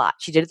helped her a lot.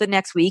 She did it the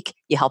next week,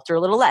 you helped her a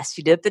little less.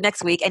 She did it the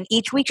next week, and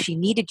each week she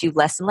needed you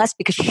less and less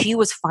because she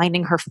was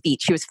finding her feet.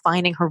 She was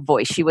finding her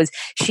voice. She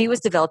was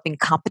developing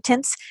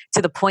competence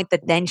to the point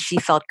that then she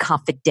felt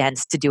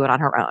confidence to do it on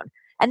her own.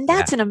 And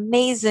that's an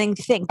amazing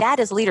thing. That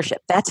is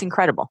leadership. That's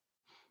incredible.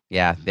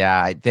 Yeah.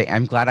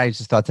 I'm glad I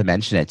just thought to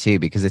mention it too,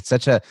 because it's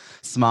such a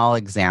small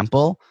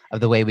example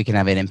of the way we can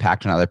have an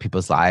impact on other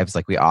people's lives.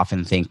 Like, we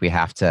often think we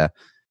have to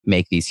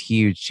make these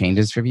huge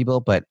changes for people,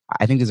 but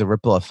I think there's a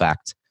ripple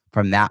effect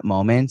from that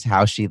moment,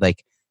 how she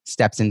like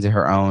steps into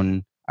her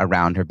own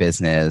around her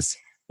business.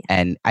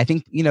 And I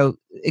think,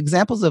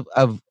 examples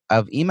of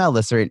email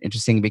lists are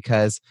interesting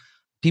because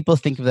people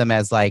think of them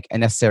as like a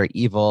necessary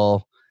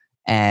evil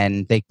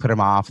and they put them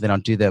off, they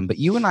don't do them. But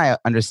you and I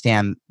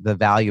understand the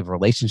value of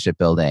relationship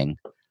building,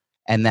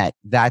 and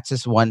that's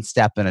just one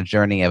step in a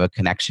journey of a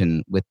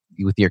connection with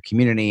your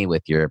community,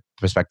 with your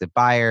prospective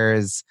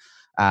buyers,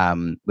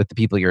 with the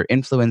people you're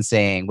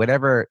influencing,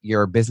 whatever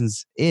your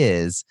business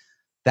is.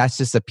 That's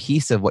just a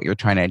piece of what you're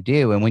trying to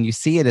do. And when you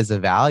see it as a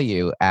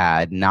value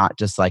add, not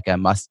just like a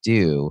must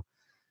do,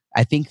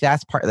 I think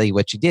that's partly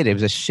what you did. It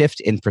was a shift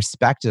in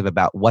perspective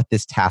about what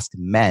this task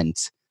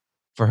meant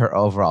for her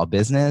overall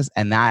business.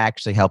 And that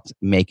actually helped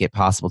make it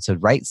possible to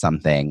write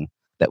something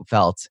that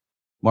felt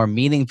more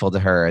meaningful to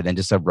her than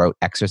just a rote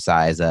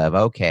exercise of,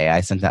 okay, I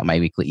sent out my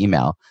weekly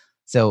email.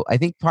 So I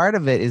think part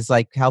of it is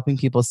like helping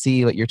people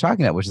see what you're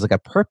talking about, which is like a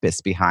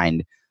purpose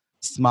behind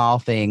small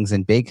things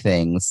and big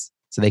things,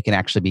 so they can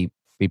actually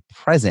be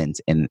present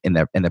in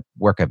the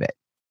work of it.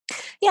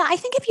 Yeah, I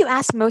think if you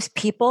ask most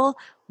people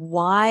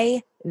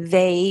why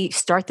they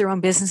start their own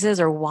businesses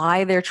or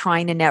why they're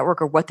trying to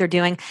network or what they're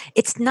doing,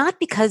 it's not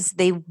because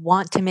they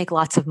want to make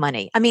lots of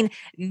money. I mean,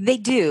 they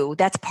do,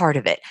 that's part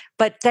of it,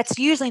 but that's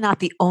usually not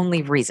the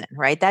only reason,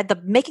 right? That the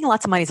making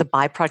lots of money is a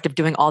byproduct of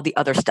doing all the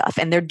other stuff,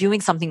 and they're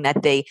doing something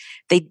that they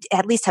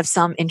at least have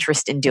some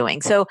interest in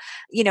doing. So,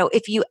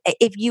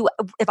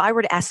 if I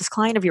were to ask this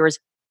client of yours,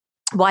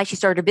 why she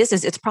started a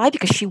business, it's probably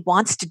because she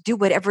wants to do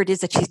whatever it is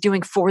that she's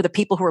doing for the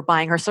people who are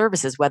buying her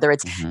services, whether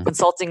it's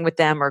consulting with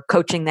them or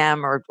coaching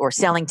them or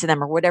selling to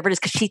them or whatever it is,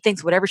 because she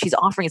thinks whatever she's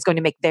offering is going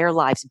to make their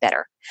lives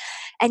better.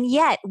 And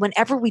yet,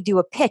 whenever we do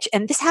a pitch,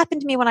 and this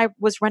happened to me when I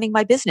was running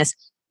my business,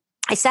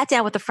 I sat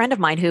down with a friend of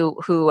mine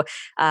who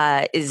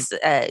is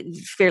a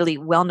fairly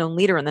well-known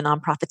leader in the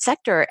nonprofit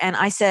sector. And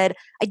I said,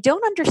 I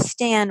don't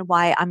understand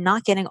why I'm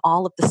not getting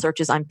all of the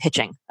searches I'm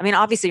pitching. I mean,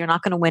 obviously you're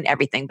not going to win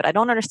everything, but I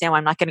don't understand why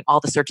I'm not getting all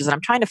the searches. And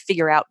I'm trying to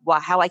figure out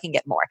how I can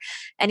get more.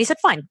 And he said,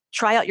 fine,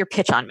 try out your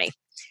pitch on me.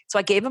 So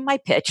I gave him my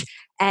pitch,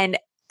 and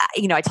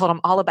I told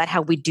him all about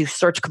how we do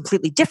search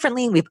completely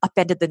differently. We've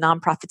upended the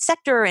nonprofit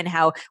sector and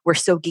how we're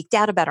so geeked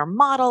out about our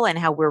model and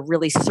how we're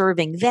really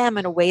serving them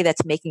in a way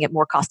that's making it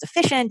more cost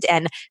efficient,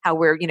 and how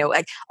we're,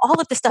 all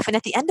of this stuff. And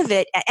at the end of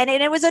it,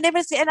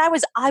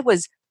 I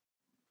was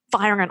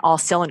firing on all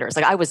cylinders.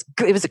 It was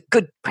a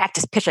good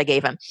practice pitch I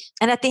gave him.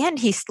 And at the end,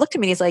 he looked at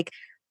me and he's like,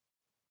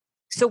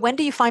 so when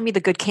do you find me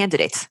the good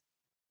candidates?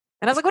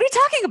 And I was like, what are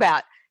you talking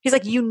about? He's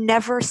like, you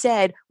never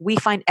said we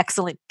find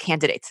excellent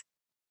candidates.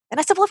 And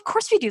I said, well, of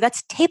course we do.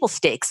 That's table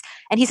stakes.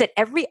 And he said,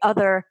 every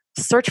other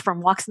search firm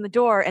walks in the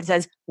door and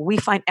says, we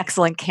find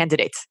excellent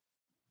candidates.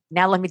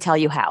 Now let me tell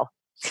you how.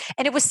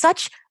 And it was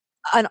such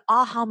an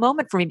aha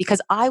moment for me,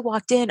 because I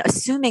walked in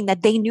assuming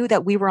that they knew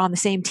that we were on the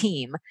same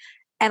team.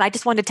 And I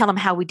just wanted to tell them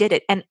how we did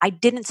it. And I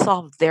didn't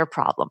solve their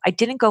problem. I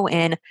didn't go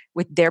in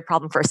with their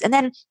problem first. And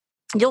then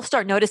you'll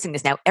start noticing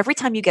this now. Every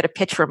time you get a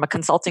pitch from a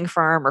consulting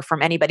firm or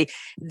from anybody,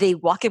 they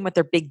walk in with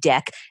their big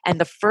deck, and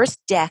the first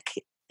deck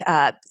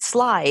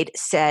slide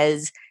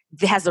has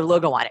their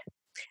logo on it.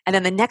 And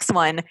then the next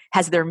one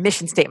has their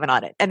mission statement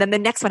on it. And then the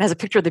next one has a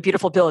picture of the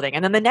beautiful building.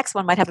 And then the next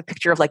one might have a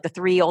picture of the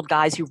 3 old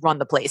guys who run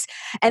the place.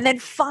 And then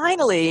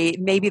finally,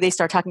 maybe they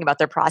start talking about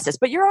their process,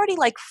 but you're already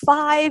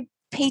 5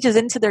 pages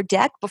into their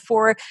deck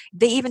before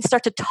they even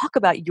start to talk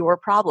about your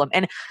problem.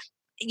 And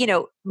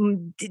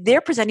they're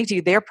presenting to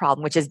you their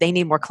problem, which is they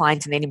need more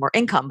clients and they need more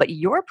income. But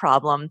your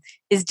problem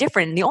is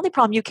different. And the only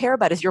problem you care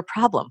about is your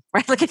problem,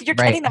 right? If you're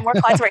getting them more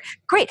clients, right,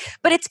 great.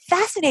 But it's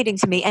fascinating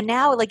to me. And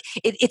now,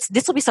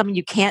 this will be something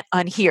you can't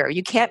unhear.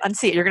 You can't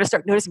unsee it. You're going to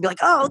start noticing, and be like,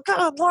 oh,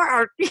 God,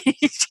 Lord, you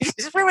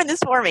just ruined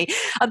this for me.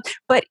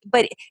 But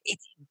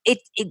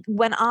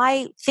when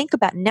I think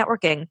about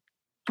networking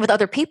with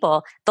other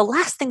people, the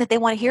last thing that they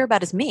want to hear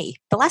about is me.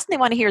 The last thing they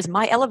want to hear is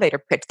my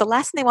elevator pitch. The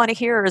last thing they want to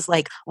hear is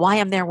why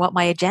I'm there, what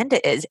my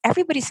agenda is.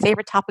 Everybody's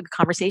favorite topic of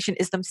conversation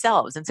is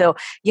themselves. And so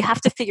you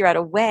have to figure out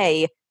a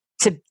way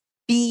to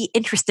be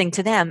interesting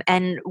to them.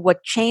 And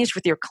what changed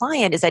with your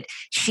client is that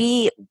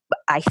she,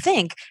 I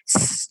think,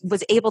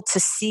 was able to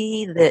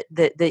see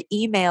the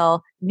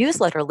email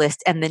newsletter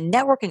list and the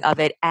networking of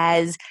it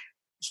as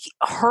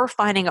her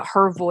finding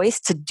her voice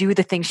to do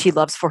the things she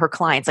loves for her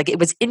clients. It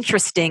was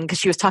interesting because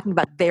she was talking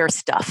about their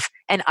stuff.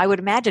 And I would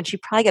imagine she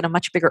probably got a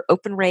much bigger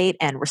open rate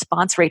and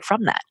response rate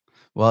from that.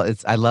 Well,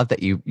 I love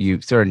that you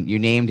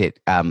named it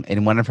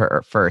in one of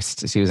her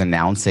first. She was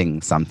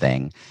announcing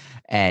something,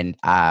 and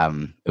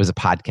it was a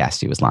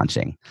podcast she was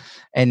launching,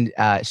 and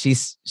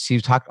she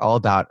talked all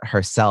about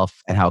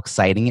herself and how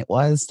exciting it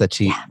was that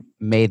she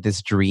made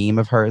this dream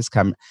of hers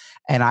come.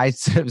 And I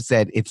sort of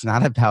said, it's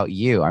not about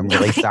you. I'm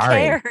really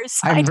sorry.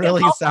 I'm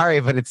really sorry,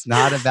 but it's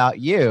not about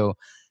you.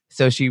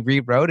 So she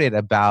rewrote it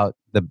about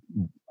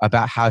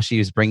how she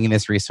was bringing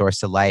this resource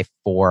to life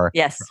for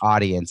her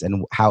audience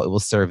and how it will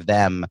serve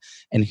them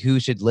and who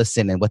should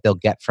listen and what they'll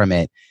get from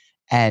it.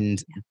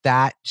 And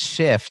that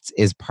shift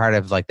is part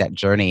of that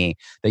journey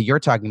that you're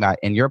talking about,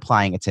 and you're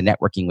applying it to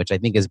networking, which I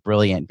think is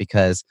brilliant,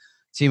 because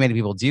too many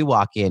people do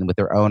walk in with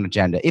their own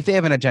agenda. If they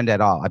have an agenda at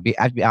all,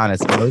 I'd be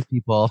honest, most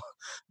people,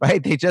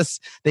 right?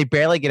 They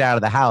barely get out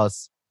of the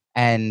house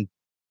and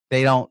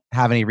they don't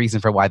have any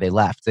reason for why they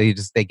left. They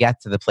get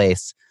to the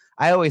place.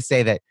 I always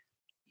say that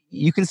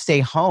you can stay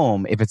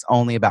home if it's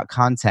only about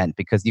content,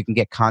 because you can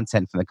get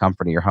content from the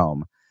comfort of your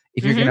home.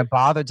 If you're going to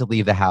bother to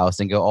leave the house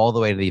and go all the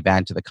way to the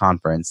event or the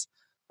conference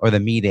or the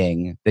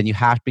meeting, then you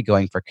have to be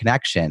going for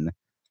connection.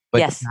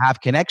 But to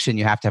have connection,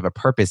 you have to have a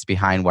purpose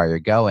behind where you're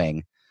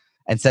going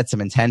and set some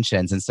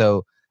intentions. And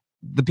so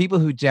the people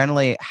who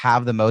generally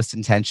have the most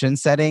intention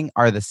setting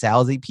are the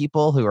salesy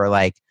people who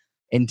are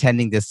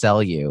intending to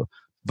sell you.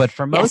 But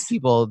for most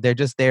people, they're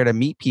just there to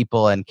meet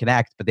people and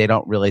connect, but they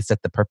don't really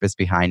set the purpose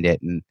behind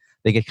it. And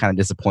they get kind of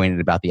disappointed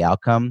about the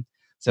outcome.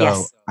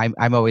 So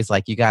I'm always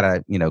you got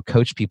to,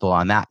 coach people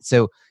on that.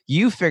 So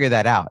you figure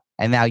that out.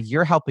 And now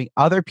you're helping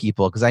other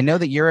people, because I know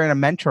that you're in a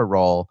mentor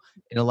role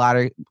in a lot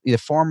of, either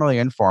formally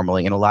or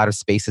informally, in a lot of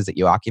spaces that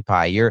you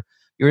occupy. You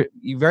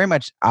very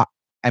much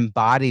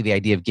embody the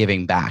idea of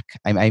giving back.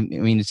 I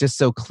mean, it's just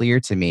so clear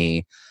to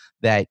me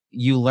that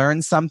you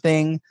learn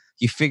something,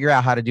 you figure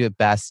out how to do it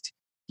best,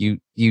 you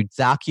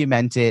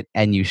document it,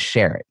 and you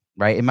share it.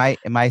 Right?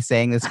 Am I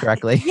saying this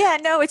correctly? Yeah,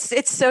 no, it's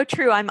so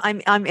true.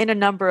 I'm in a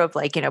number of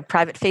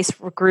private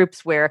Facebook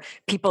groups where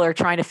people are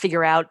trying to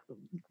figure out,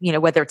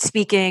 whether it's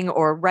speaking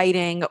or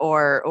writing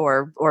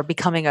or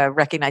becoming a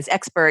recognized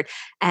expert.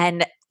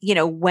 And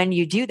when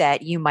you do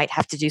that, you might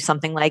have to do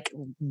something like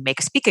make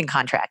a speaking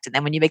contract. And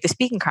then when you make the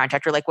speaking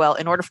contract, you're like, well,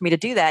 in order for me to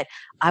do that,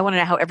 I want to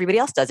know how everybody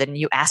else does it. And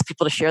you ask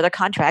people to share their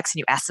contracts and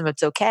you ask them if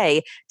it's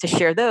okay to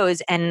share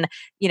those. And,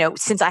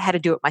 since I had to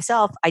do it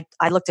myself,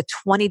 I looked at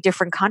 20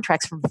 different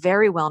contracts from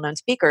very well-known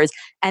speakers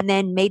and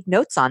then made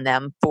notes on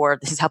them for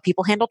this is how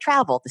people handle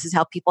travel. This is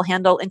how people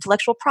handle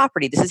intellectual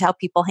property. This is how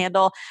people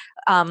handle,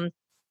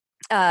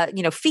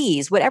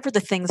 fees, whatever the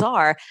things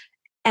are.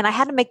 And I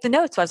had to make the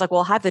notes. So I was like, well,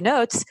 I'll have the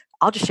notes.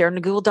 I'll just share in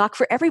a Google Doc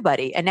for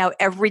everybody. And now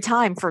every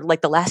time for like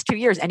the last 2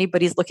 years,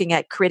 anybody's looking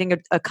at creating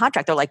a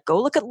contract, they're like,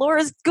 go look at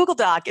Laura's Google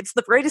Doc. It's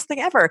the greatest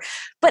thing ever.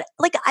 But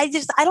like, I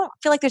don't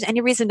feel like there's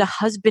any reason to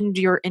husband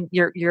your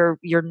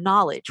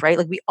knowledge, right?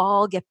 Like we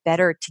all get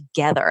better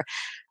together.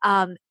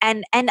 And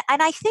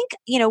I think,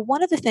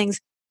 one of the things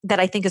that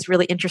I think is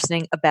really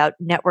interesting about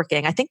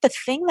networking. I think the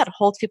thing that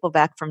holds people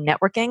back from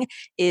networking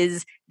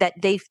is that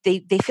they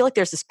feel like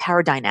there's this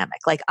power dynamic.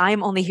 Like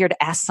I'm only here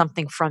to ask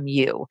something from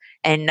you,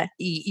 and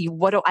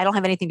I don't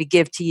have anything to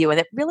give to you, and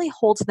it really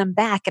holds them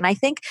back. And I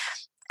think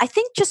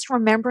just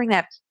remembering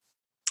that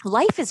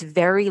life is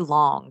very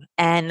long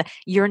and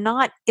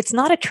it's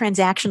not a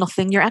transactional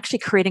thing. You're actually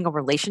creating a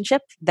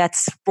relationship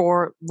that's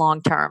for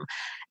long term.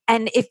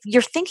 And if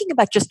you're thinking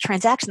about just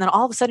transaction, then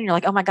all of a sudden you're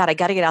like, oh my God, I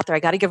got to get out there. I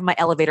got to give them my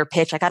elevator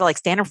pitch. I got to like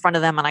stand in front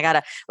of them and I got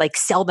to like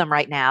sell them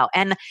right now.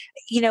 And,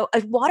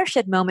 a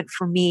watershed moment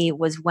for me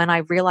was when I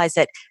realized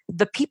that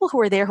the people who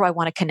are there who I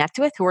want to connect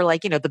with, who are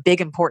like, the big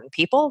important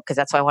people, because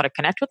that's why I want to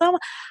connect with them,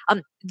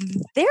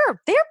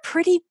 they're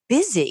pretty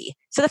busy.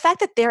 So the fact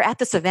that they're at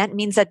this event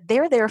means that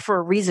they're there for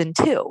a reason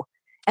too.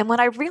 And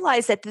when I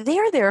realized that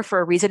they're there for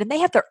a reason and they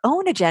have their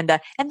own agenda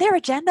and their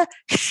agenda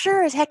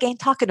sure as heck ain't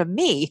talking to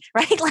me,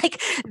 right?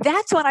 Like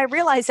that's when I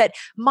realized that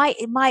my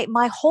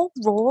whole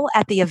role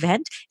at the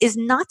event is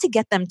not to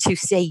get them to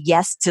say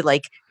yes to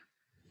like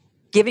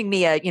giving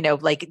me a,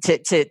 like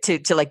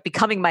to like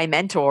becoming my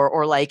mentor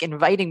or like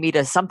inviting me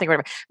to something, or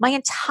whatever. My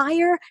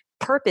entire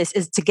purpose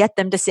is to get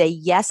them to say,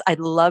 yes, I'd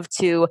love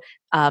to,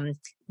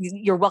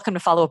 you're welcome to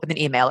follow up with an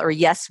email, or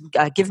yes,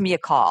 give me a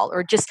call,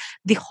 or just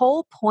the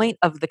whole point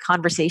of the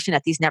conversation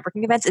at these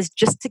networking events is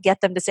just to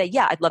get them to say,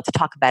 yeah, I'd love to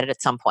talk about it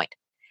at some point.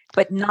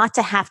 But not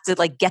to have to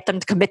like get them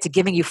to commit to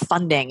giving you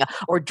funding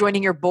or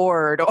joining your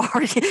board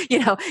or,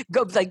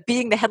 go like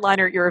being the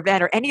headliner at your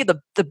event or any of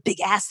the big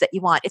asks that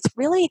you want. It's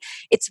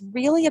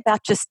really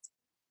about just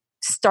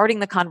starting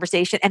the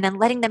conversation and then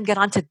letting them get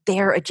onto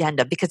their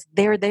agenda because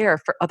they're there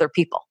for other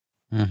people.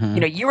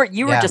 Mm-hmm.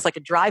 You were just like a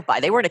drive-by.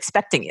 They weren't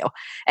expecting you.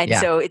 And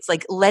so it's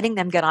like letting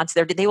them get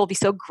onto they will be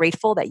so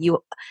grateful that you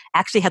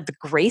actually had the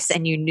grace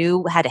and you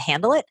knew how to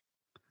handle it.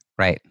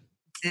 Right.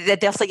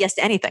 That they'll say yes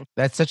to anything.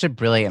 That's such a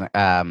brilliant,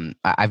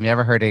 I've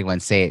never heard anyone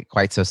say it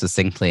quite so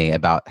succinctly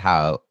about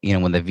how,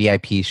 when the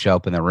VIPs show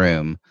up in the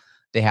room,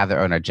 they have their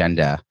own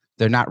agenda.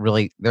 Their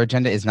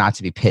agenda is not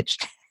to be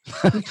pitched.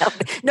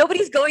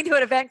 Nobody's going to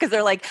an event because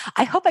they're like,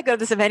 I hope I go to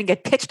this event and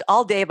get pitched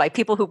all day by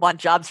people who want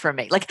jobs from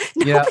me. Like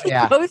nobody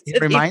goes to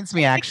it reminds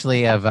me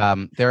actually of,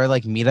 there are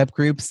like meetup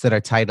groups that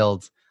are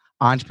titled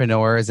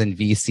Entrepreneurs and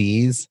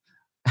VCs,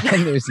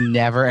 and there's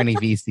never any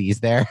VCs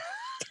there.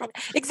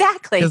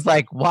 Exactly. Because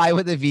like, why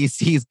would the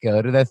VCs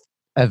go to the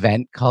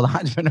event called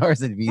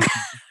Entrepreneurs and VCs?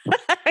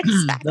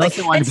 Exactly. They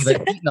also want to be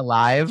like eaten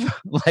alive.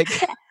 Like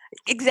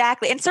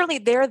exactly. And certainly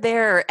they're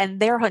there and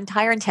their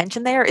entire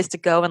intention there is to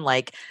go and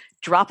like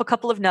drop a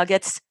couple of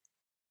nuggets,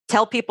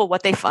 tell people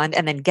what they fund,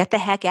 and then get the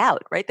heck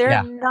out, right?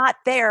 They're not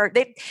there.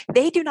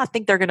 They do not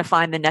think they're going to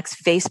find the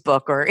next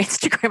Facebook or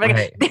Instagram.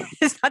 Right. They're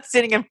just not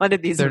sitting in one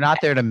of these. They're not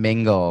there to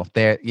mingle.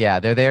 They're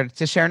there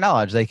to share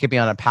knowledge. They could be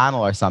on a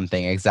panel or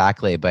something.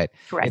 Exactly. But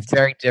Correct. It's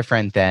very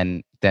different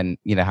than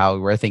how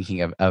we're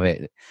thinking of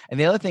it. And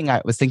the other thing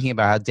I was thinking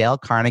about, how Dale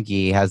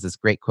Carnegie has this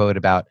great quote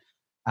about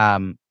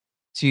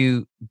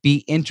to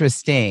be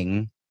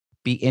interesting,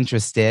 be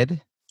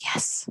interested.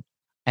 Yes.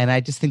 And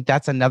I just think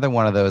that's another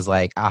one of those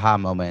like aha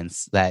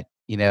moments that,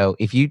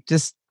 if you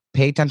just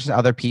pay attention to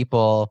other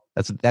people,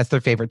 that's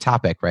their favorite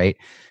topic, right?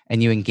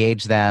 And you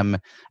engage them.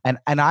 And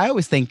I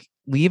always think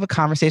leave a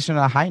conversation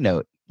on a high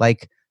note.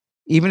 Like,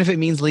 even if it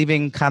means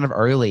leaving kind of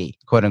early,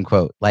 quote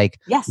unquote, like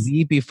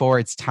leave before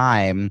it's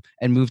time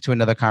and move to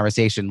another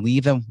conversation.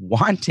 Leave them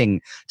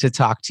wanting to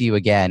talk to you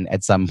again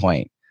at some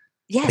point.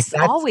 Yes,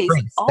 like always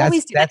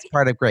do that's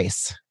part of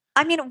grace.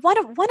 I mean, one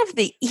of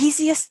the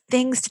easiest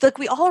things to, like,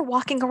 we all are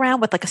walking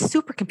around with like a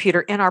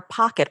supercomputer in our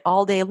pocket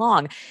all day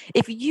long.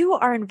 If you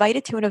are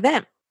invited to an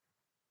event,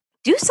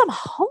 do some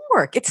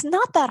homework. It's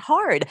not that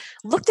hard.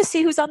 Look to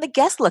see who's on the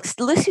guest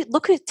list.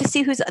 Look to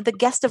see who's the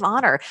guest of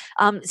honor.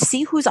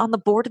 See who's on the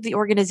board of the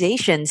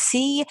organization.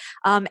 See,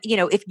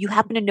 if you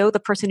happen to know the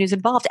person who's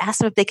involved, ask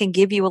them if they can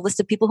give you a list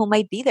of people who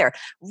might be there.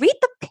 Read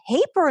the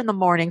paper in the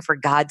morning, for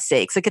God's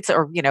sakes. Like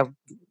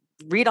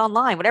read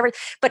online, whatever.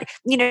 But,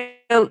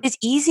 it's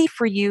easy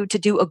for you to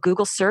do a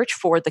Google search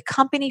for the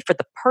company, for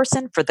the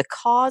person, for the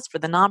cause, for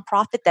the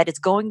nonprofit that is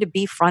going to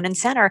be front and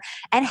center,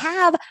 and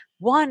have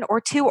one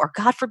or two, or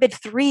God forbid,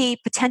 three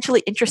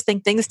potentially interesting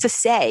things to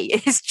say.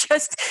 It is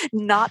just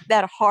not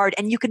that hard.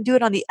 And you can do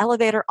it on the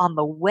elevator on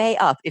the way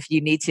up if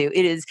you need to.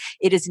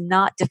 It is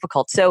not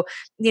difficult. So,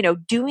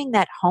 doing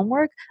that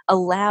homework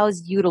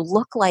allows you to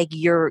look like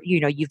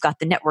you've got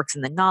the networks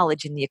and the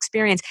knowledge and the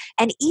experience.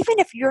 And even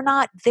if you're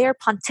not there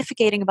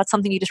pontificating about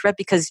something you just read,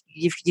 because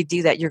if you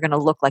do that, you're going to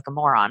look like a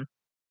moron.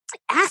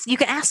 You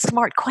can ask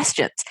smart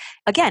questions.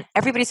 Again,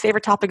 everybody's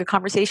favorite topic of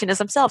conversation is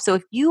themselves. So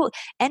if you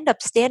end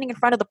up standing in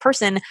front of the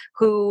person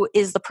who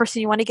is the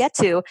person you want to get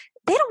to,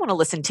 they don't want to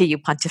listen to you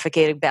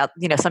pontificate about,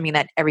 something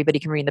that everybody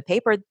can read in the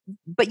paper,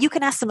 but you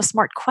can ask them a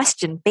smart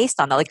question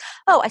based on that. Like,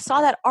 oh, I saw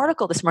that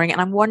article this morning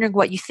and I'm wondering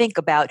what you think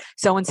about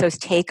so-and-so's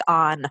take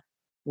on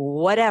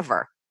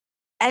whatever.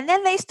 And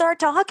then they start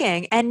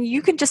talking and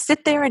you can just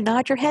sit there and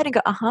nod your head and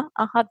go,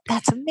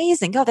 that's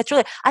amazing. Oh, that's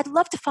really, I'd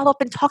love to follow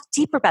up and talk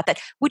deeper about that.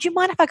 Would you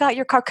mind if I got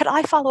your card? Could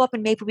I follow up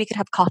and maybe we could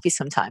have coffee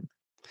sometime?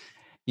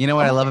 You know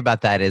what I love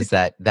about that is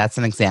that that's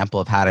an example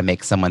of how to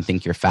make someone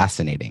think you're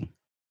fascinating.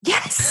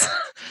 Yes.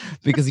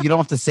 Because you don't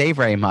have to say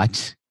very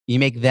much. You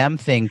make them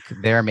think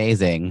they're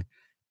amazing.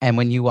 And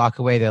when you walk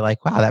away, they're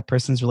like, wow, that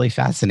person's really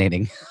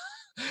fascinating.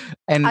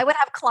 And I would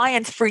have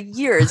clients for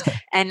years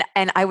and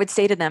I would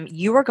say to them,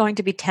 you are going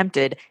to be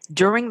tempted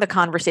during the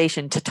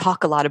conversation to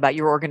talk a lot about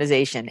your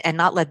organization and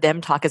not let them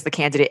talk as the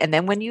candidate. And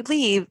then when they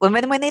leave, I'm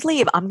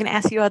going to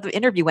ask you how the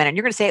interview went and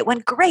you're going to say it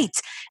went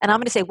great. And I'm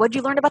going to say, what did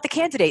you learn about the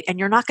candidate? And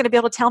you're not going to be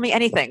able to tell me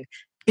anything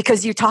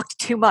because you talked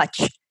too much.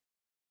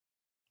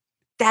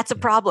 That's a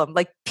problem.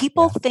 Like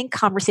people think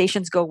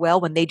conversations go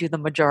well when they do the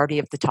majority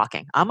of the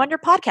talking. I'm on your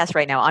podcast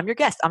right now. I'm your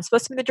guest. I'm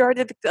supposed to be the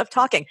majority of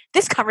talking.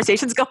 This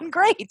conversation's going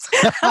great.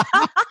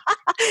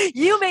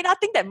 You may not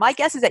think that. My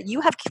guess is that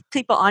you have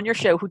people on your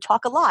show who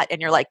talk a lot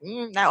and you're like,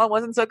 that one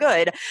wasn't so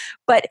good.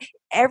 But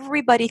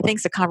everybody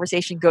thinks a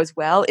conversation goes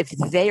well if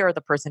they are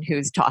the person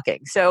who's talking.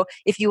 So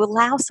if you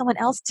allow someone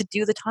else to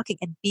do the talking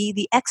and be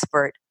the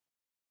expert,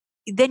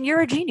 then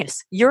you're a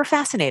genius. You're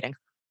fascinating.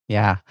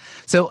 yeah.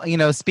 So,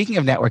 speaking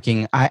of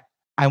networking,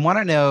 I want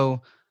to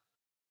know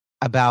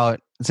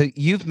about, so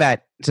you've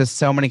met just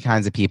so many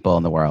kinds of people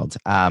in the world.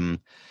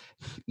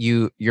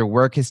 Your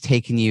work has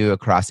taken you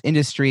across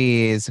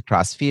industries,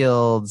 across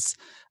fields,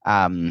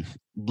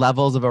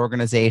 levels of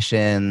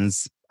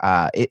organizations.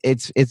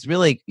 It's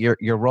really your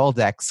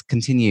Rolodex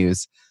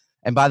continues.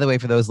 And by the way,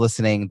 for those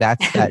listening,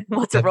 that's that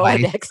What's a device.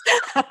 Rolodex?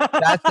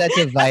 That's that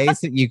device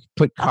that you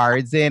put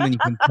cards in and you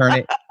can turn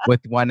it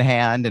with one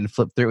hand and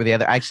flip through it with the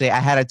other. Actually, I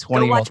had a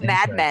 20-year-old Go watch intern.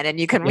 Mad Men and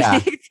you can Yeah.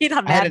 read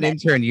on Mad Men. I had an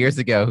intern years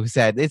ago who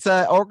said it's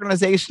an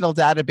organizational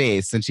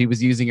database, and she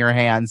was using her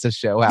hands to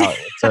show how it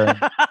turned.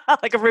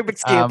 Like a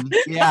Rubik's Cube.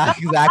 Yeah,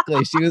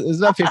 exactly. It was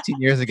about 15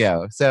 years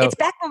ago. So it's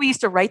back when we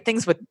used to write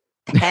things with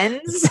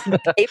pens and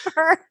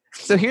paper.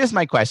 So here's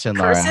my question,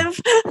 Laura. Cursive.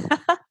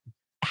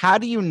 How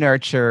do you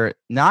nurture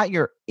not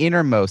your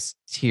innermost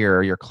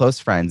tier, your close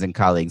friends and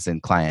colleagues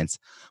and clients,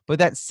 but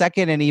that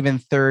second and even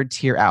third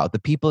tier out, the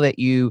people that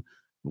you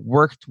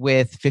worked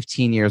with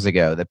 15 years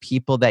ago, the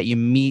people that you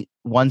meet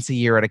once a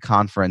year at a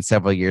conference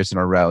several years in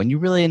a row, and you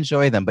really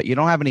enjoy them, but you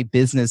don't have any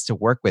business to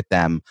work with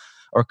them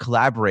or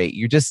collaborate.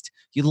 You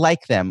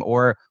like them.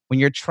 Or when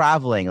you're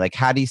traveling, like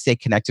how do you stay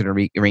connected or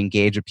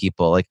re-engage with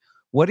people? Like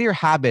what are your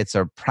habits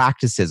or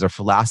practices or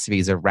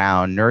philosophies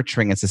around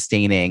nurturing and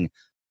sustaining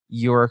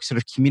your sort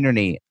of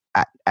community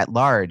at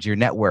large, your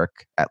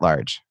network at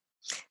large?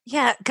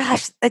 Yeah,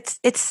 gosh, it's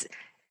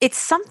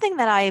something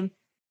that I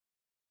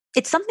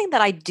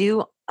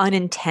do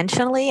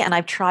unintentionally, and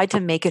I've tried to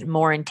make it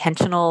more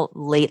intentional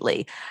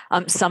lately.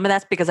 Some of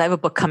that's because I have a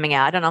book coming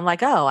out, and I'm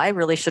like, oh, I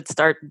really should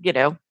start,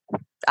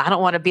 I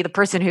don't want to be the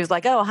person who's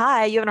like, oh,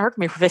 hi, you haven't heard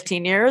from me for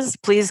 15 years.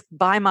 Please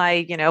buy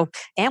my,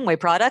 Amway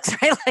products,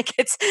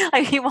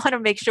 right? You want to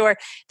make sure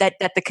that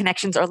the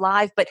connections are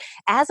live. But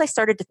as I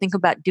started to think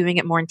about doing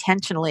it more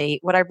intentionally,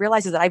 what I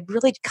realized is that I've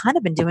really kind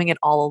of been doing it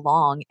all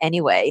along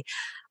anyway.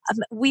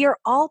 We are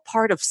all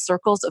part of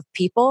circles of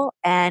people,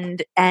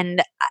 and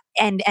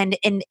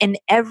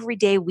every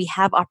day we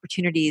have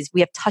opportunities,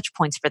 we have touch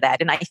points for that.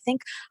 And I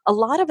think a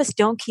lot of us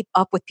don't keep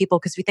up with people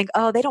because we think,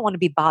 oh, they don't want to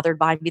be bothered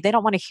by me, they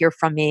don't want to hear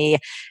from me.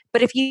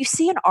 But if you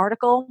see an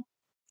article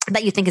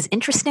that you think is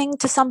interesting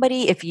to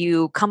somebody, if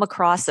you come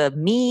across a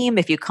meme,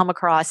 if you come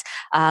across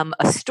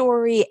a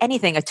story,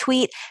 anything, a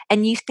tweet,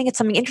 and you think it's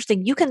something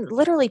interesting, you can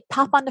literally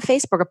pop onto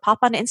Facebook or pop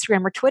onto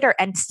Instagram or Twitter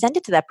and send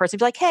it to that person.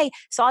 Be like, hey,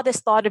 saw this,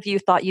 thought of you,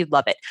 thought you'd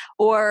love it.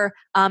 Or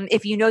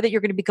if you know that you're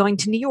going to be going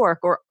to New York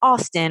or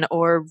Austin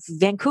or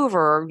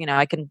Vancouver, or,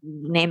 I can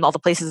name all the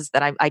places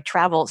that I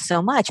travel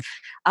so much.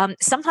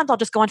 Sometimes I'll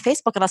just go on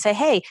Facebook and I'll say,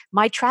 hey,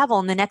 my travel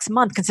in the next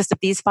month consists of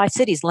these 5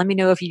 cities. Let me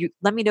know if you're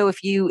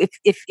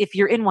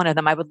in one of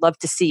them. I would love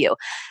to see you.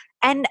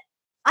 And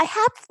I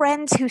have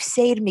friends who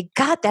say to me,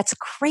 God, that's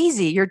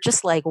crazy. You're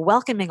just like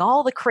welcoming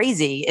all the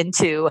crazy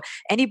into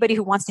anybody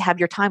who wants to have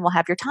your time will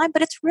have your time.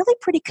 But it's really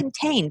pretty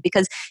contained,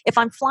 because if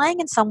I'm flying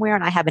in somewhere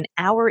and I have an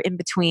hour in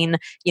between,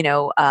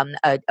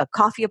 a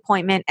coffee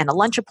appointment and a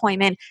lunch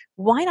appointment,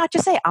 why not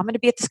just say, I'm going to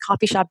be at this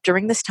coffee shop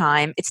during this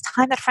time? It's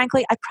time that,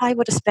 frankly, I probably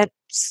would have spent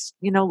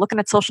looking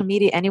at social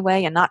media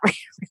anyway and not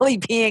really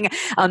being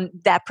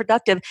that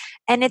productive.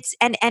 And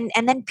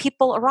and then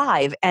people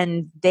arrive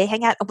and they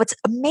hang out. What's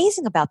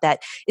amazing about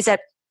that is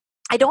that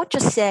I don't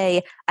just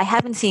say, I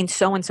haven't seen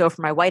so-and-so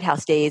for my White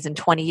House days in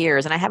 20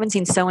 years, and I haven't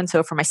seen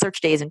so-and-so for my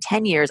search days in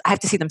 10 years. I have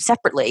to see them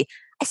separately.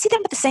 I see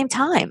them at the same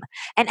time.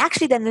 And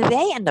actually, then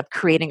they end up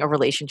creating a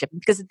relationship.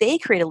 Because they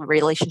create a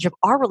relationship,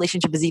 our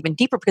relationship is even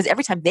deeper because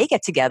every time they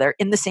get together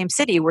in the same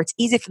city where it's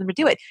easy for them to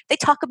do it, they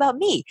talk about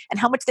me and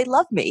how much they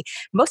love me,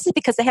 mostly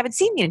because they haven't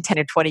seen me in 10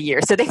 or 20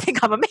 years. So they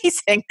think I'm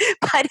amazing.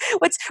 But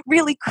what's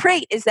really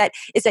great is that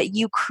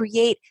you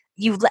create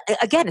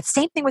again, it's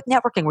the same thing with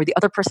networking where the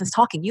other person's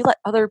talking. You let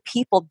other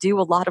people do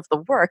a lot of the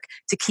work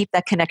to keep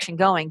that connection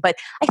going. But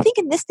I think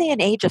in this day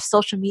and age of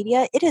social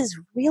media, it is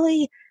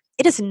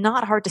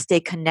not hard to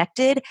stay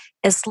connected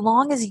as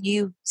long as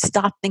you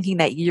stop thinking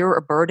that you're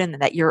a burden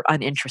and that you're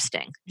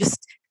uninteresting.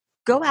 Just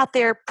go out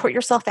there, put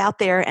yourself out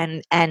there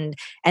and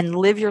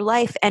live your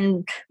life.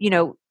 And,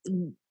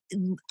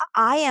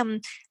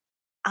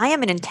 I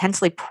am an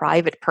intensely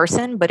private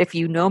person, but if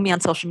you know me on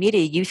social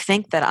media, you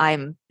think that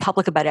I'm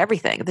public about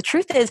everything. The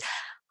truth is,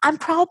 I'm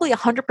probably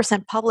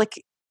 100%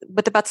 public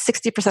with about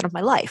 60% of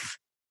my life,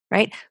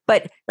 right?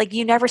 But like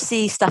you never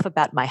see stuff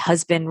about my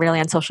husband really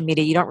on social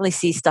media. You don't really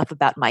see stuff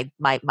about my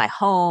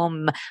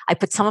home. I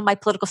put some of my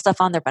political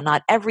stuff on there, but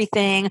not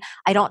everything.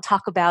 I don't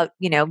talk about,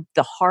 the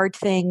hard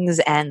things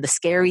and the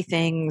scary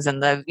things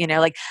and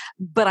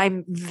but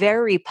I'm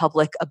very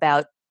public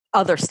about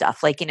other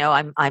stuff. Like,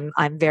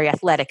 I'm very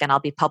athletic and I'll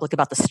be public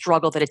about the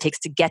struggle that it takes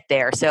to get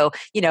there. So,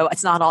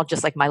 it's not all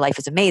just like my life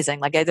is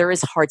amazing. Like there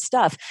is hard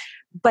stuff,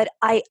 but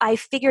I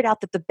figured out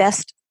that the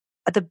best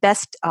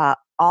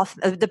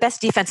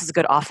defense is a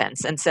good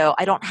offense. And so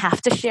I don't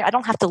have to share, I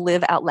don't have to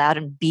live out loud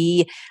I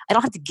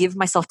don't have to give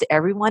myself to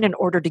everyone in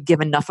order to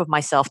give enough of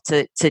myself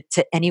to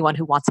anyone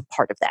who wants a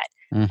part of that.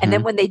 Mm-hmm. And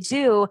then when they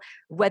do,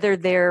 whether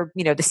they're,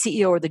 the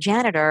CEO or the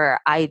janitor,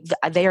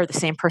 they are the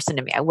same person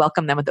to me. I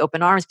welcome them with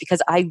open arms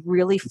because I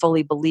really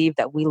fully believe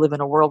that we live in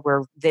a world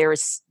where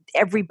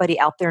everybody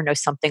out there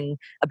knows something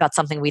about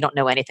something we don't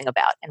know anything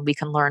about, and we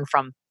can learn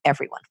from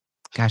everyone.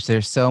 Gosh,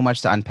 there's so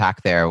much to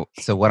unpack there.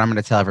 So what I'm going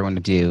to tell everyone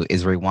to do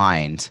is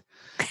rewind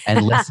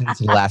and listen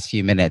to the last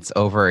few minutes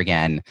over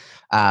again.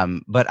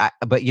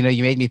 But you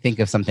made me think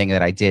of something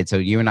that I did. So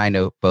you and I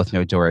both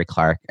know Dory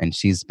Clark, and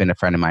she's been a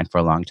friend of mine for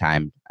a long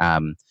time.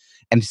 And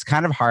it's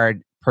kind of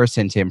hard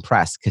person to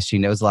impress because she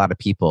knows a lot of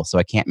people. So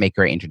I can't make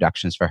great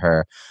introductions for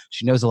her.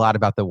 She knows a lot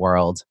about the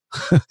world.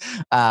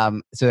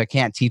 So I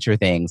can't teach her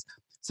things.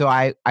 So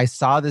I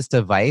saw this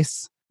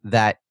device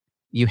that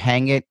you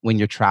hang it when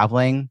you're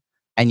traveling,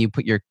 and you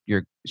put your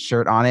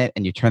shirt on it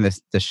and you turn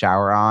the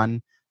shower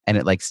on and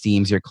it like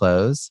steams your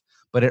clothes.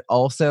 But it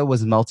also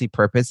was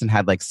multi-purpose and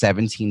had like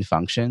 17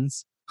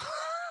 functions.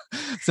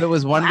 So it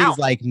was one of these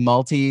like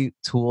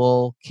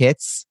multi-tool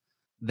kits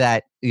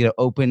that,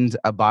 opened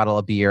a bottle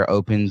of beer,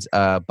 opened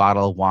a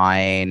bottle of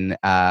wine,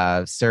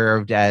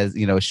 served as,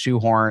 a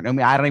shoehorn. I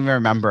mean, I don't even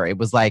remember. It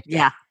was like,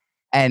 yeah.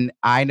 And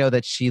I know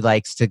that she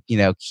likes to,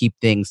 keep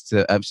things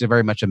to, she's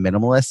very much a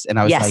minimalist. And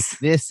I was like,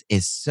 this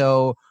is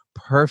so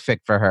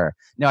perfect for her.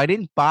 No, I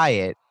didn't buy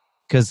it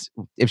because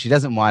if she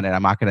doesn't want it,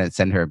 I'm not going to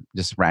send her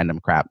just random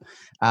crap.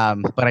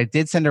 But I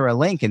did send her a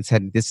link and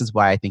said, this is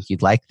why I think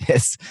you'd like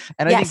this.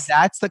 And I think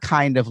that's the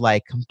kind of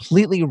like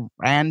completely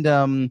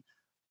random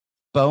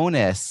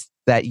bonus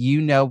that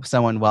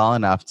someone well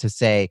enough to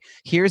say,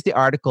 here's the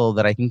article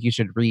that I think you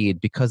should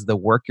read because of the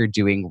work you're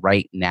doing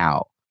right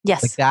now.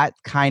 Yes. Like that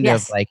kind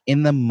of like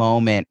in the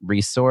moment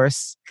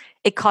resource.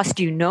 It costs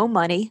you no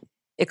money.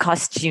 It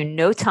costs you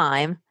no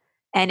time.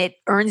 And it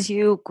earns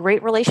you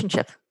great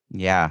relationship.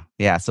 Yeah.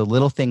 So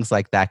little things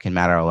like that can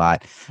matter a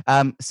lot.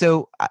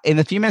 So in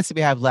the few minutes that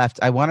we have left,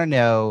 I want to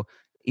know,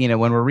 when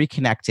we're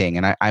reconnecting,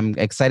 and I'm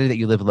excited that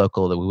you live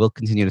local, that we will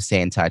continue to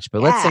stay in touch.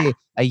 But let's say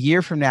a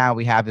year from now,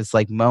 we have this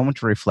like moment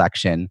of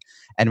reflection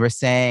and we're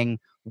saying,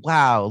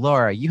 wow,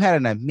 Laura, you had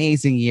an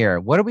amazing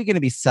year. What are we going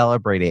to be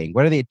celebrating?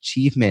 What are the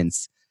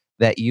achievements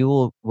that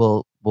you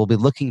will be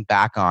looking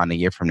back on a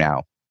year from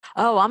now?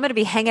 Oh, I'm going to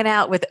be hanging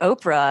out with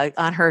Oprah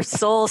on her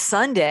Soul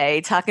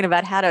Sunday, talking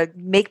about how to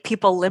make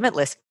people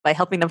limitless by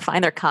helping them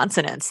find their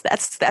consonants.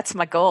 That's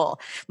my goal.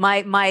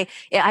 I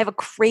have a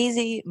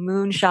crazy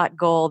moonshot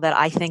goal that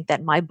I think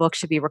that my book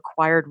should be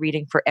required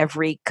reading for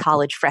every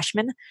college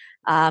freshman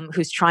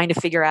who's trying to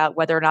figure out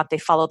whether or not they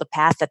follow the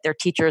path that their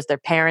teachers, their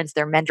parents,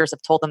 their mentors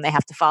have told them they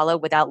have to follow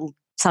without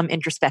some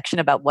introspection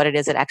about what it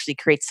is that actually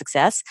creates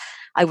success.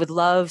 I would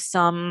love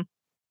some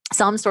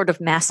sort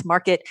of mass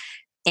market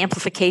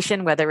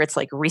amplification, whether it's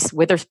like Reese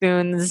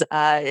Witherspoon's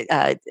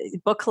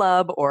book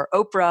club or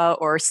Oprah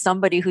or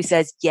somebody who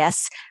says,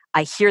 yes,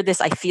 I hear this,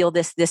 I feel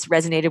this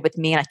resonated with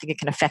me and I think it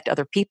can affect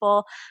other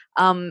people.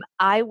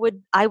 I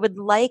would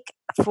like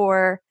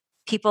for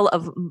people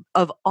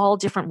of all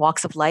different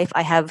walks of life.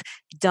 I have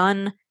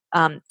done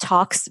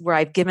talks where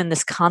I've given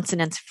this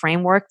consonance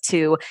framework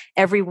to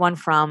everyone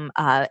from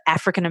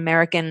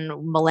African-American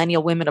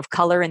millennial women of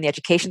color in the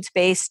education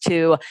space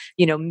to,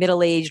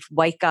 middle-aged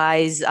white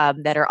guys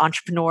that are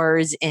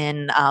entrepreneurs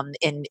in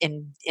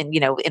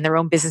their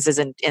own businesses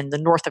in the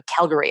north of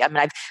Calgary. I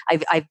mean,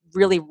 I've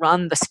really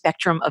run the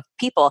spectrum of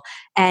people,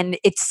 and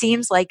it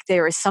seems like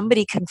there is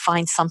somebody can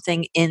find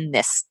something in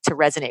this to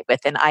resonate with.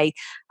 And I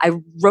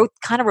wrote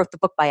the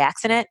book by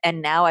accident,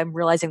 and now I'm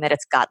realizing that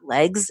it's got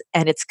legs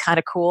and it's kind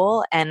of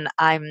cool. And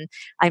I'm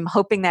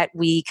hoping that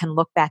we can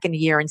look back in a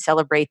year and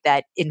celebrate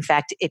that. In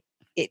fact, it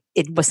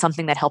was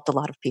something that helped a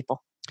lot of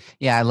people.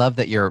 Yeah, I love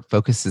that your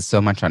focus is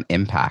so much on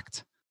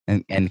impact.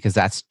 And because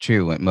that's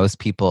true. When most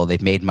people,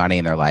 they've made money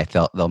in their life,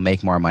 they'll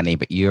make more money,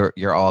 but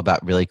you're all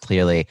about really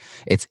clearly,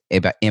 it's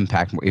about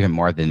impact even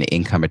more than the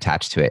income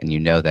attached to it. And you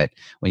know that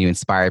when you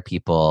inspire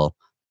people,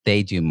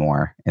 they do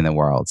more in the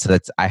world. So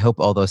I hope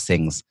all those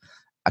things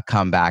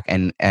come back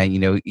and hey,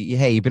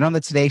 you've been on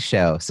the Today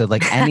Show, so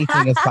like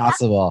anything is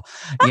possible,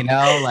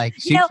 like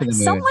shoot for the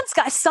moon.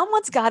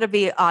 Someone's got to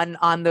be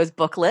on those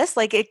book lists.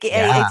 Like it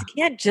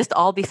can't just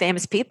all be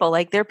famous people.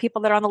 Like there are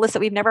people that are on the list that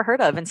we've never heard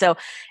of, and so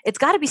it's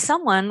got to be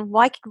someone.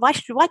 Why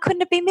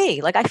couldn't it be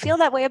me? Like I feel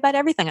that way about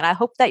everything, and I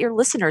hope that your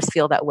listeners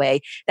feel that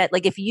way. That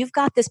like if you've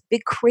got this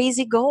big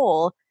crazy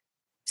goal,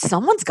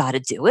 someone's got to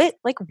do it.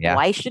 Like,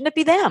 why shouldn't it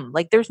be them?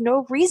 Like, there's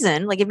no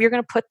reason. Like, if you're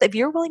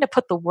willing to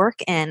put the work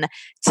in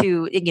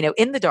to,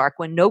 in the dark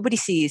when nobody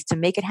sees to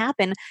make it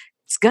happen,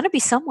 it's going to be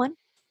someone.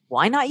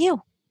 Why not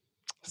you?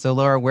 So,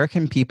 Laura, where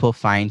can people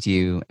find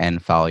you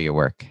and follow your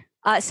work?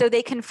 So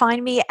they can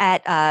find me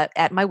at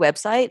my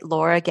website,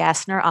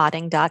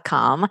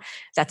 lauragassnerotting.com.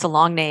 That's a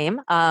long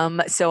name.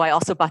 So I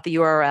also bought the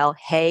URL,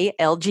 Hey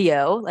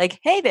LGO,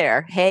 like, hey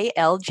there,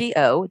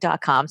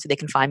 heylgo.com. So they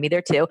can find me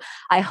there too.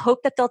 I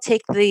hope that they'll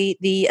take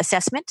the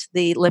assessment,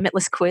 the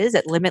Limitless quiz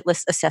at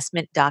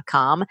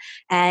limitlessassessment.com.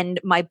 And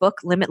my book,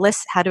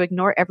 Limitless, How to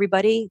Ignore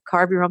Everybody,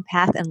 Carve Your Own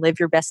Path and Live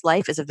Your Best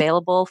Life, is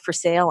available for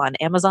sale on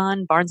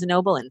Amazon, Barnes &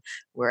 Noble, and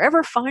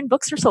wherever fine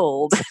books are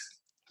sold.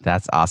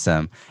 That's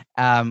awesome.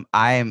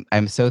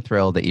 I'm so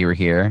thrilled that you were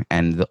here,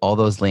 and all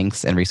those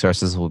links and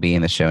resources will be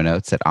in the show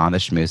notes at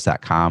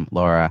ontheschmooze.com.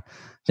 Laura,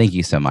 thank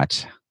you so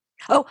much.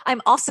 Oh, I'm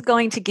also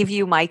going to give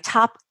you my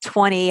top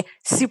 20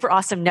 super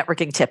awesome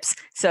networking tips.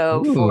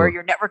 So for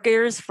your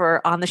networkers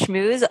for On the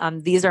Schmooze,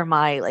 these are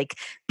my,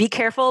 be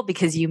careful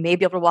because you may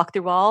be able to walk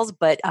through walls,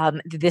 but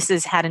this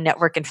is how to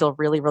network and feel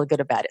really, really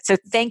good about it. So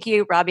thank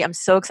you, Robbie. I'm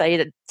so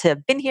excited to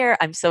have been here.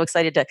 I'm so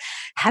excited to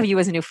have you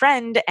as a new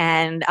friend.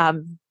 And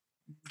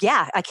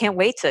I can't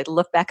wait to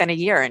look back on a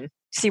year and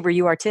see where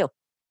you are too.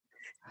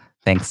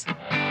 Thanks.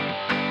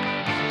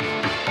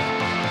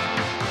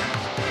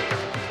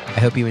 I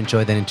hope you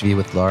enjoyed that interview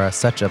with Laura.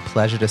 Such a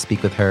pleasure to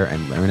speak with her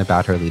and learn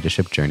about her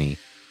leadership journey.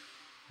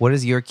 What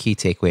is your key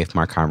takeaway from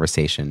our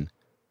conversation?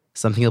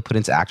 Something you'll put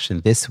into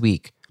action this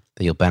week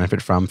that you'll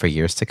benefit from for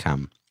years to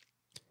come.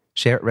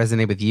 Share it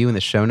resonate with you in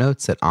the show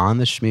notes at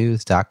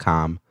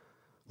ontheschmooze.com.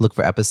 Look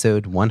for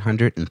episode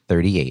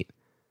 138.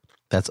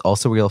 That's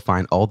also where you'll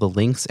find all the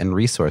links and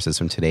resources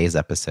from today's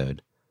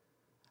episode.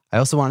 I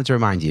also wanted to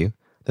remind you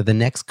that the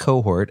next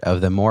cohort of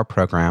the MORE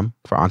program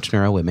for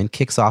entrepreneurial women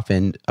kicks off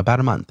in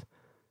about a month.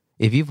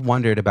 If you've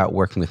wondered about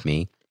working with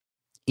me,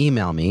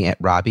 email me at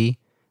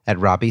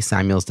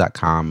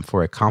robbie@robbiesamuels.com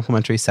for a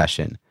complimentary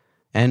session,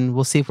 and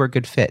we'll see if we're a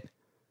good fit.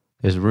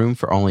 There's room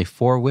for only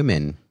 4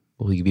 women.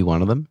 Will you be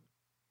one of them?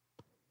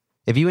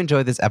 If you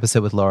enjoyed this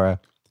episode with Laura,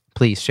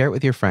 please share it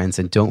with your friends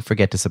and don't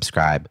forget to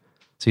subscribe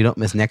so you don't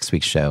miss next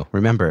week's show.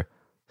 Remember,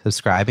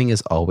 subscribing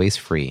is always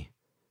free.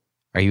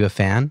 Are you a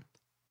fan?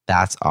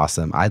 That's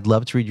awesome. I'd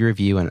love to read your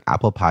review on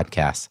Apple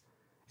Podcasts.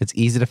 It's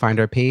easy to find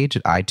our page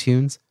at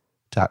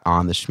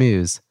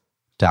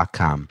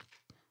itunes.ontheschmooze.com.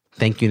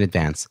 Thank you in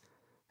advance.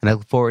 And I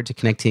look forward to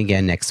connecting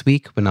again next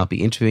week when I'll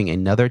be interviewing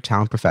another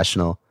talent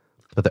professional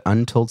about their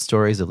untold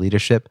stories of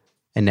leadership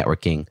and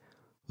networking.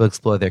 We'll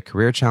explore their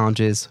career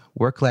challenges,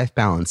 work-life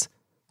balance,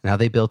 and how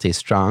they built a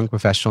strong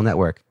professional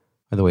network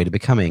on the way to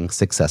becoming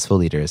successful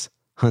leaders.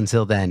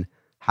 Until then,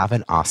 have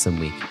an awesome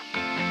week.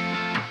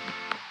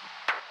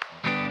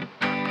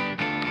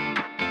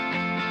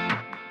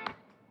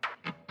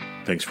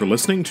 Thanks for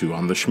listening to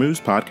On the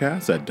Schmooze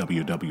podcast at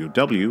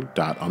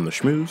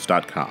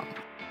www.ontheschmooze.com.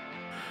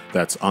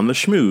 That's On the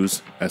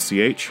Schmooze,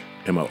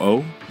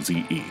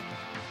 SCHMOOZE.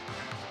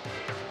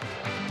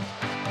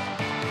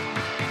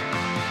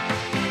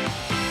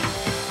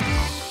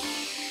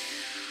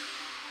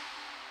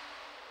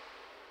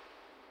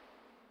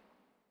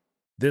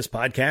 This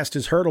podcast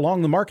is heard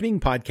along the Marketing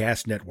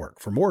Podcast Network.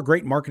 For more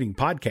great marketing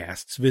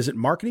podcasts, visit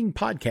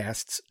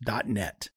marketingpodcasts.net.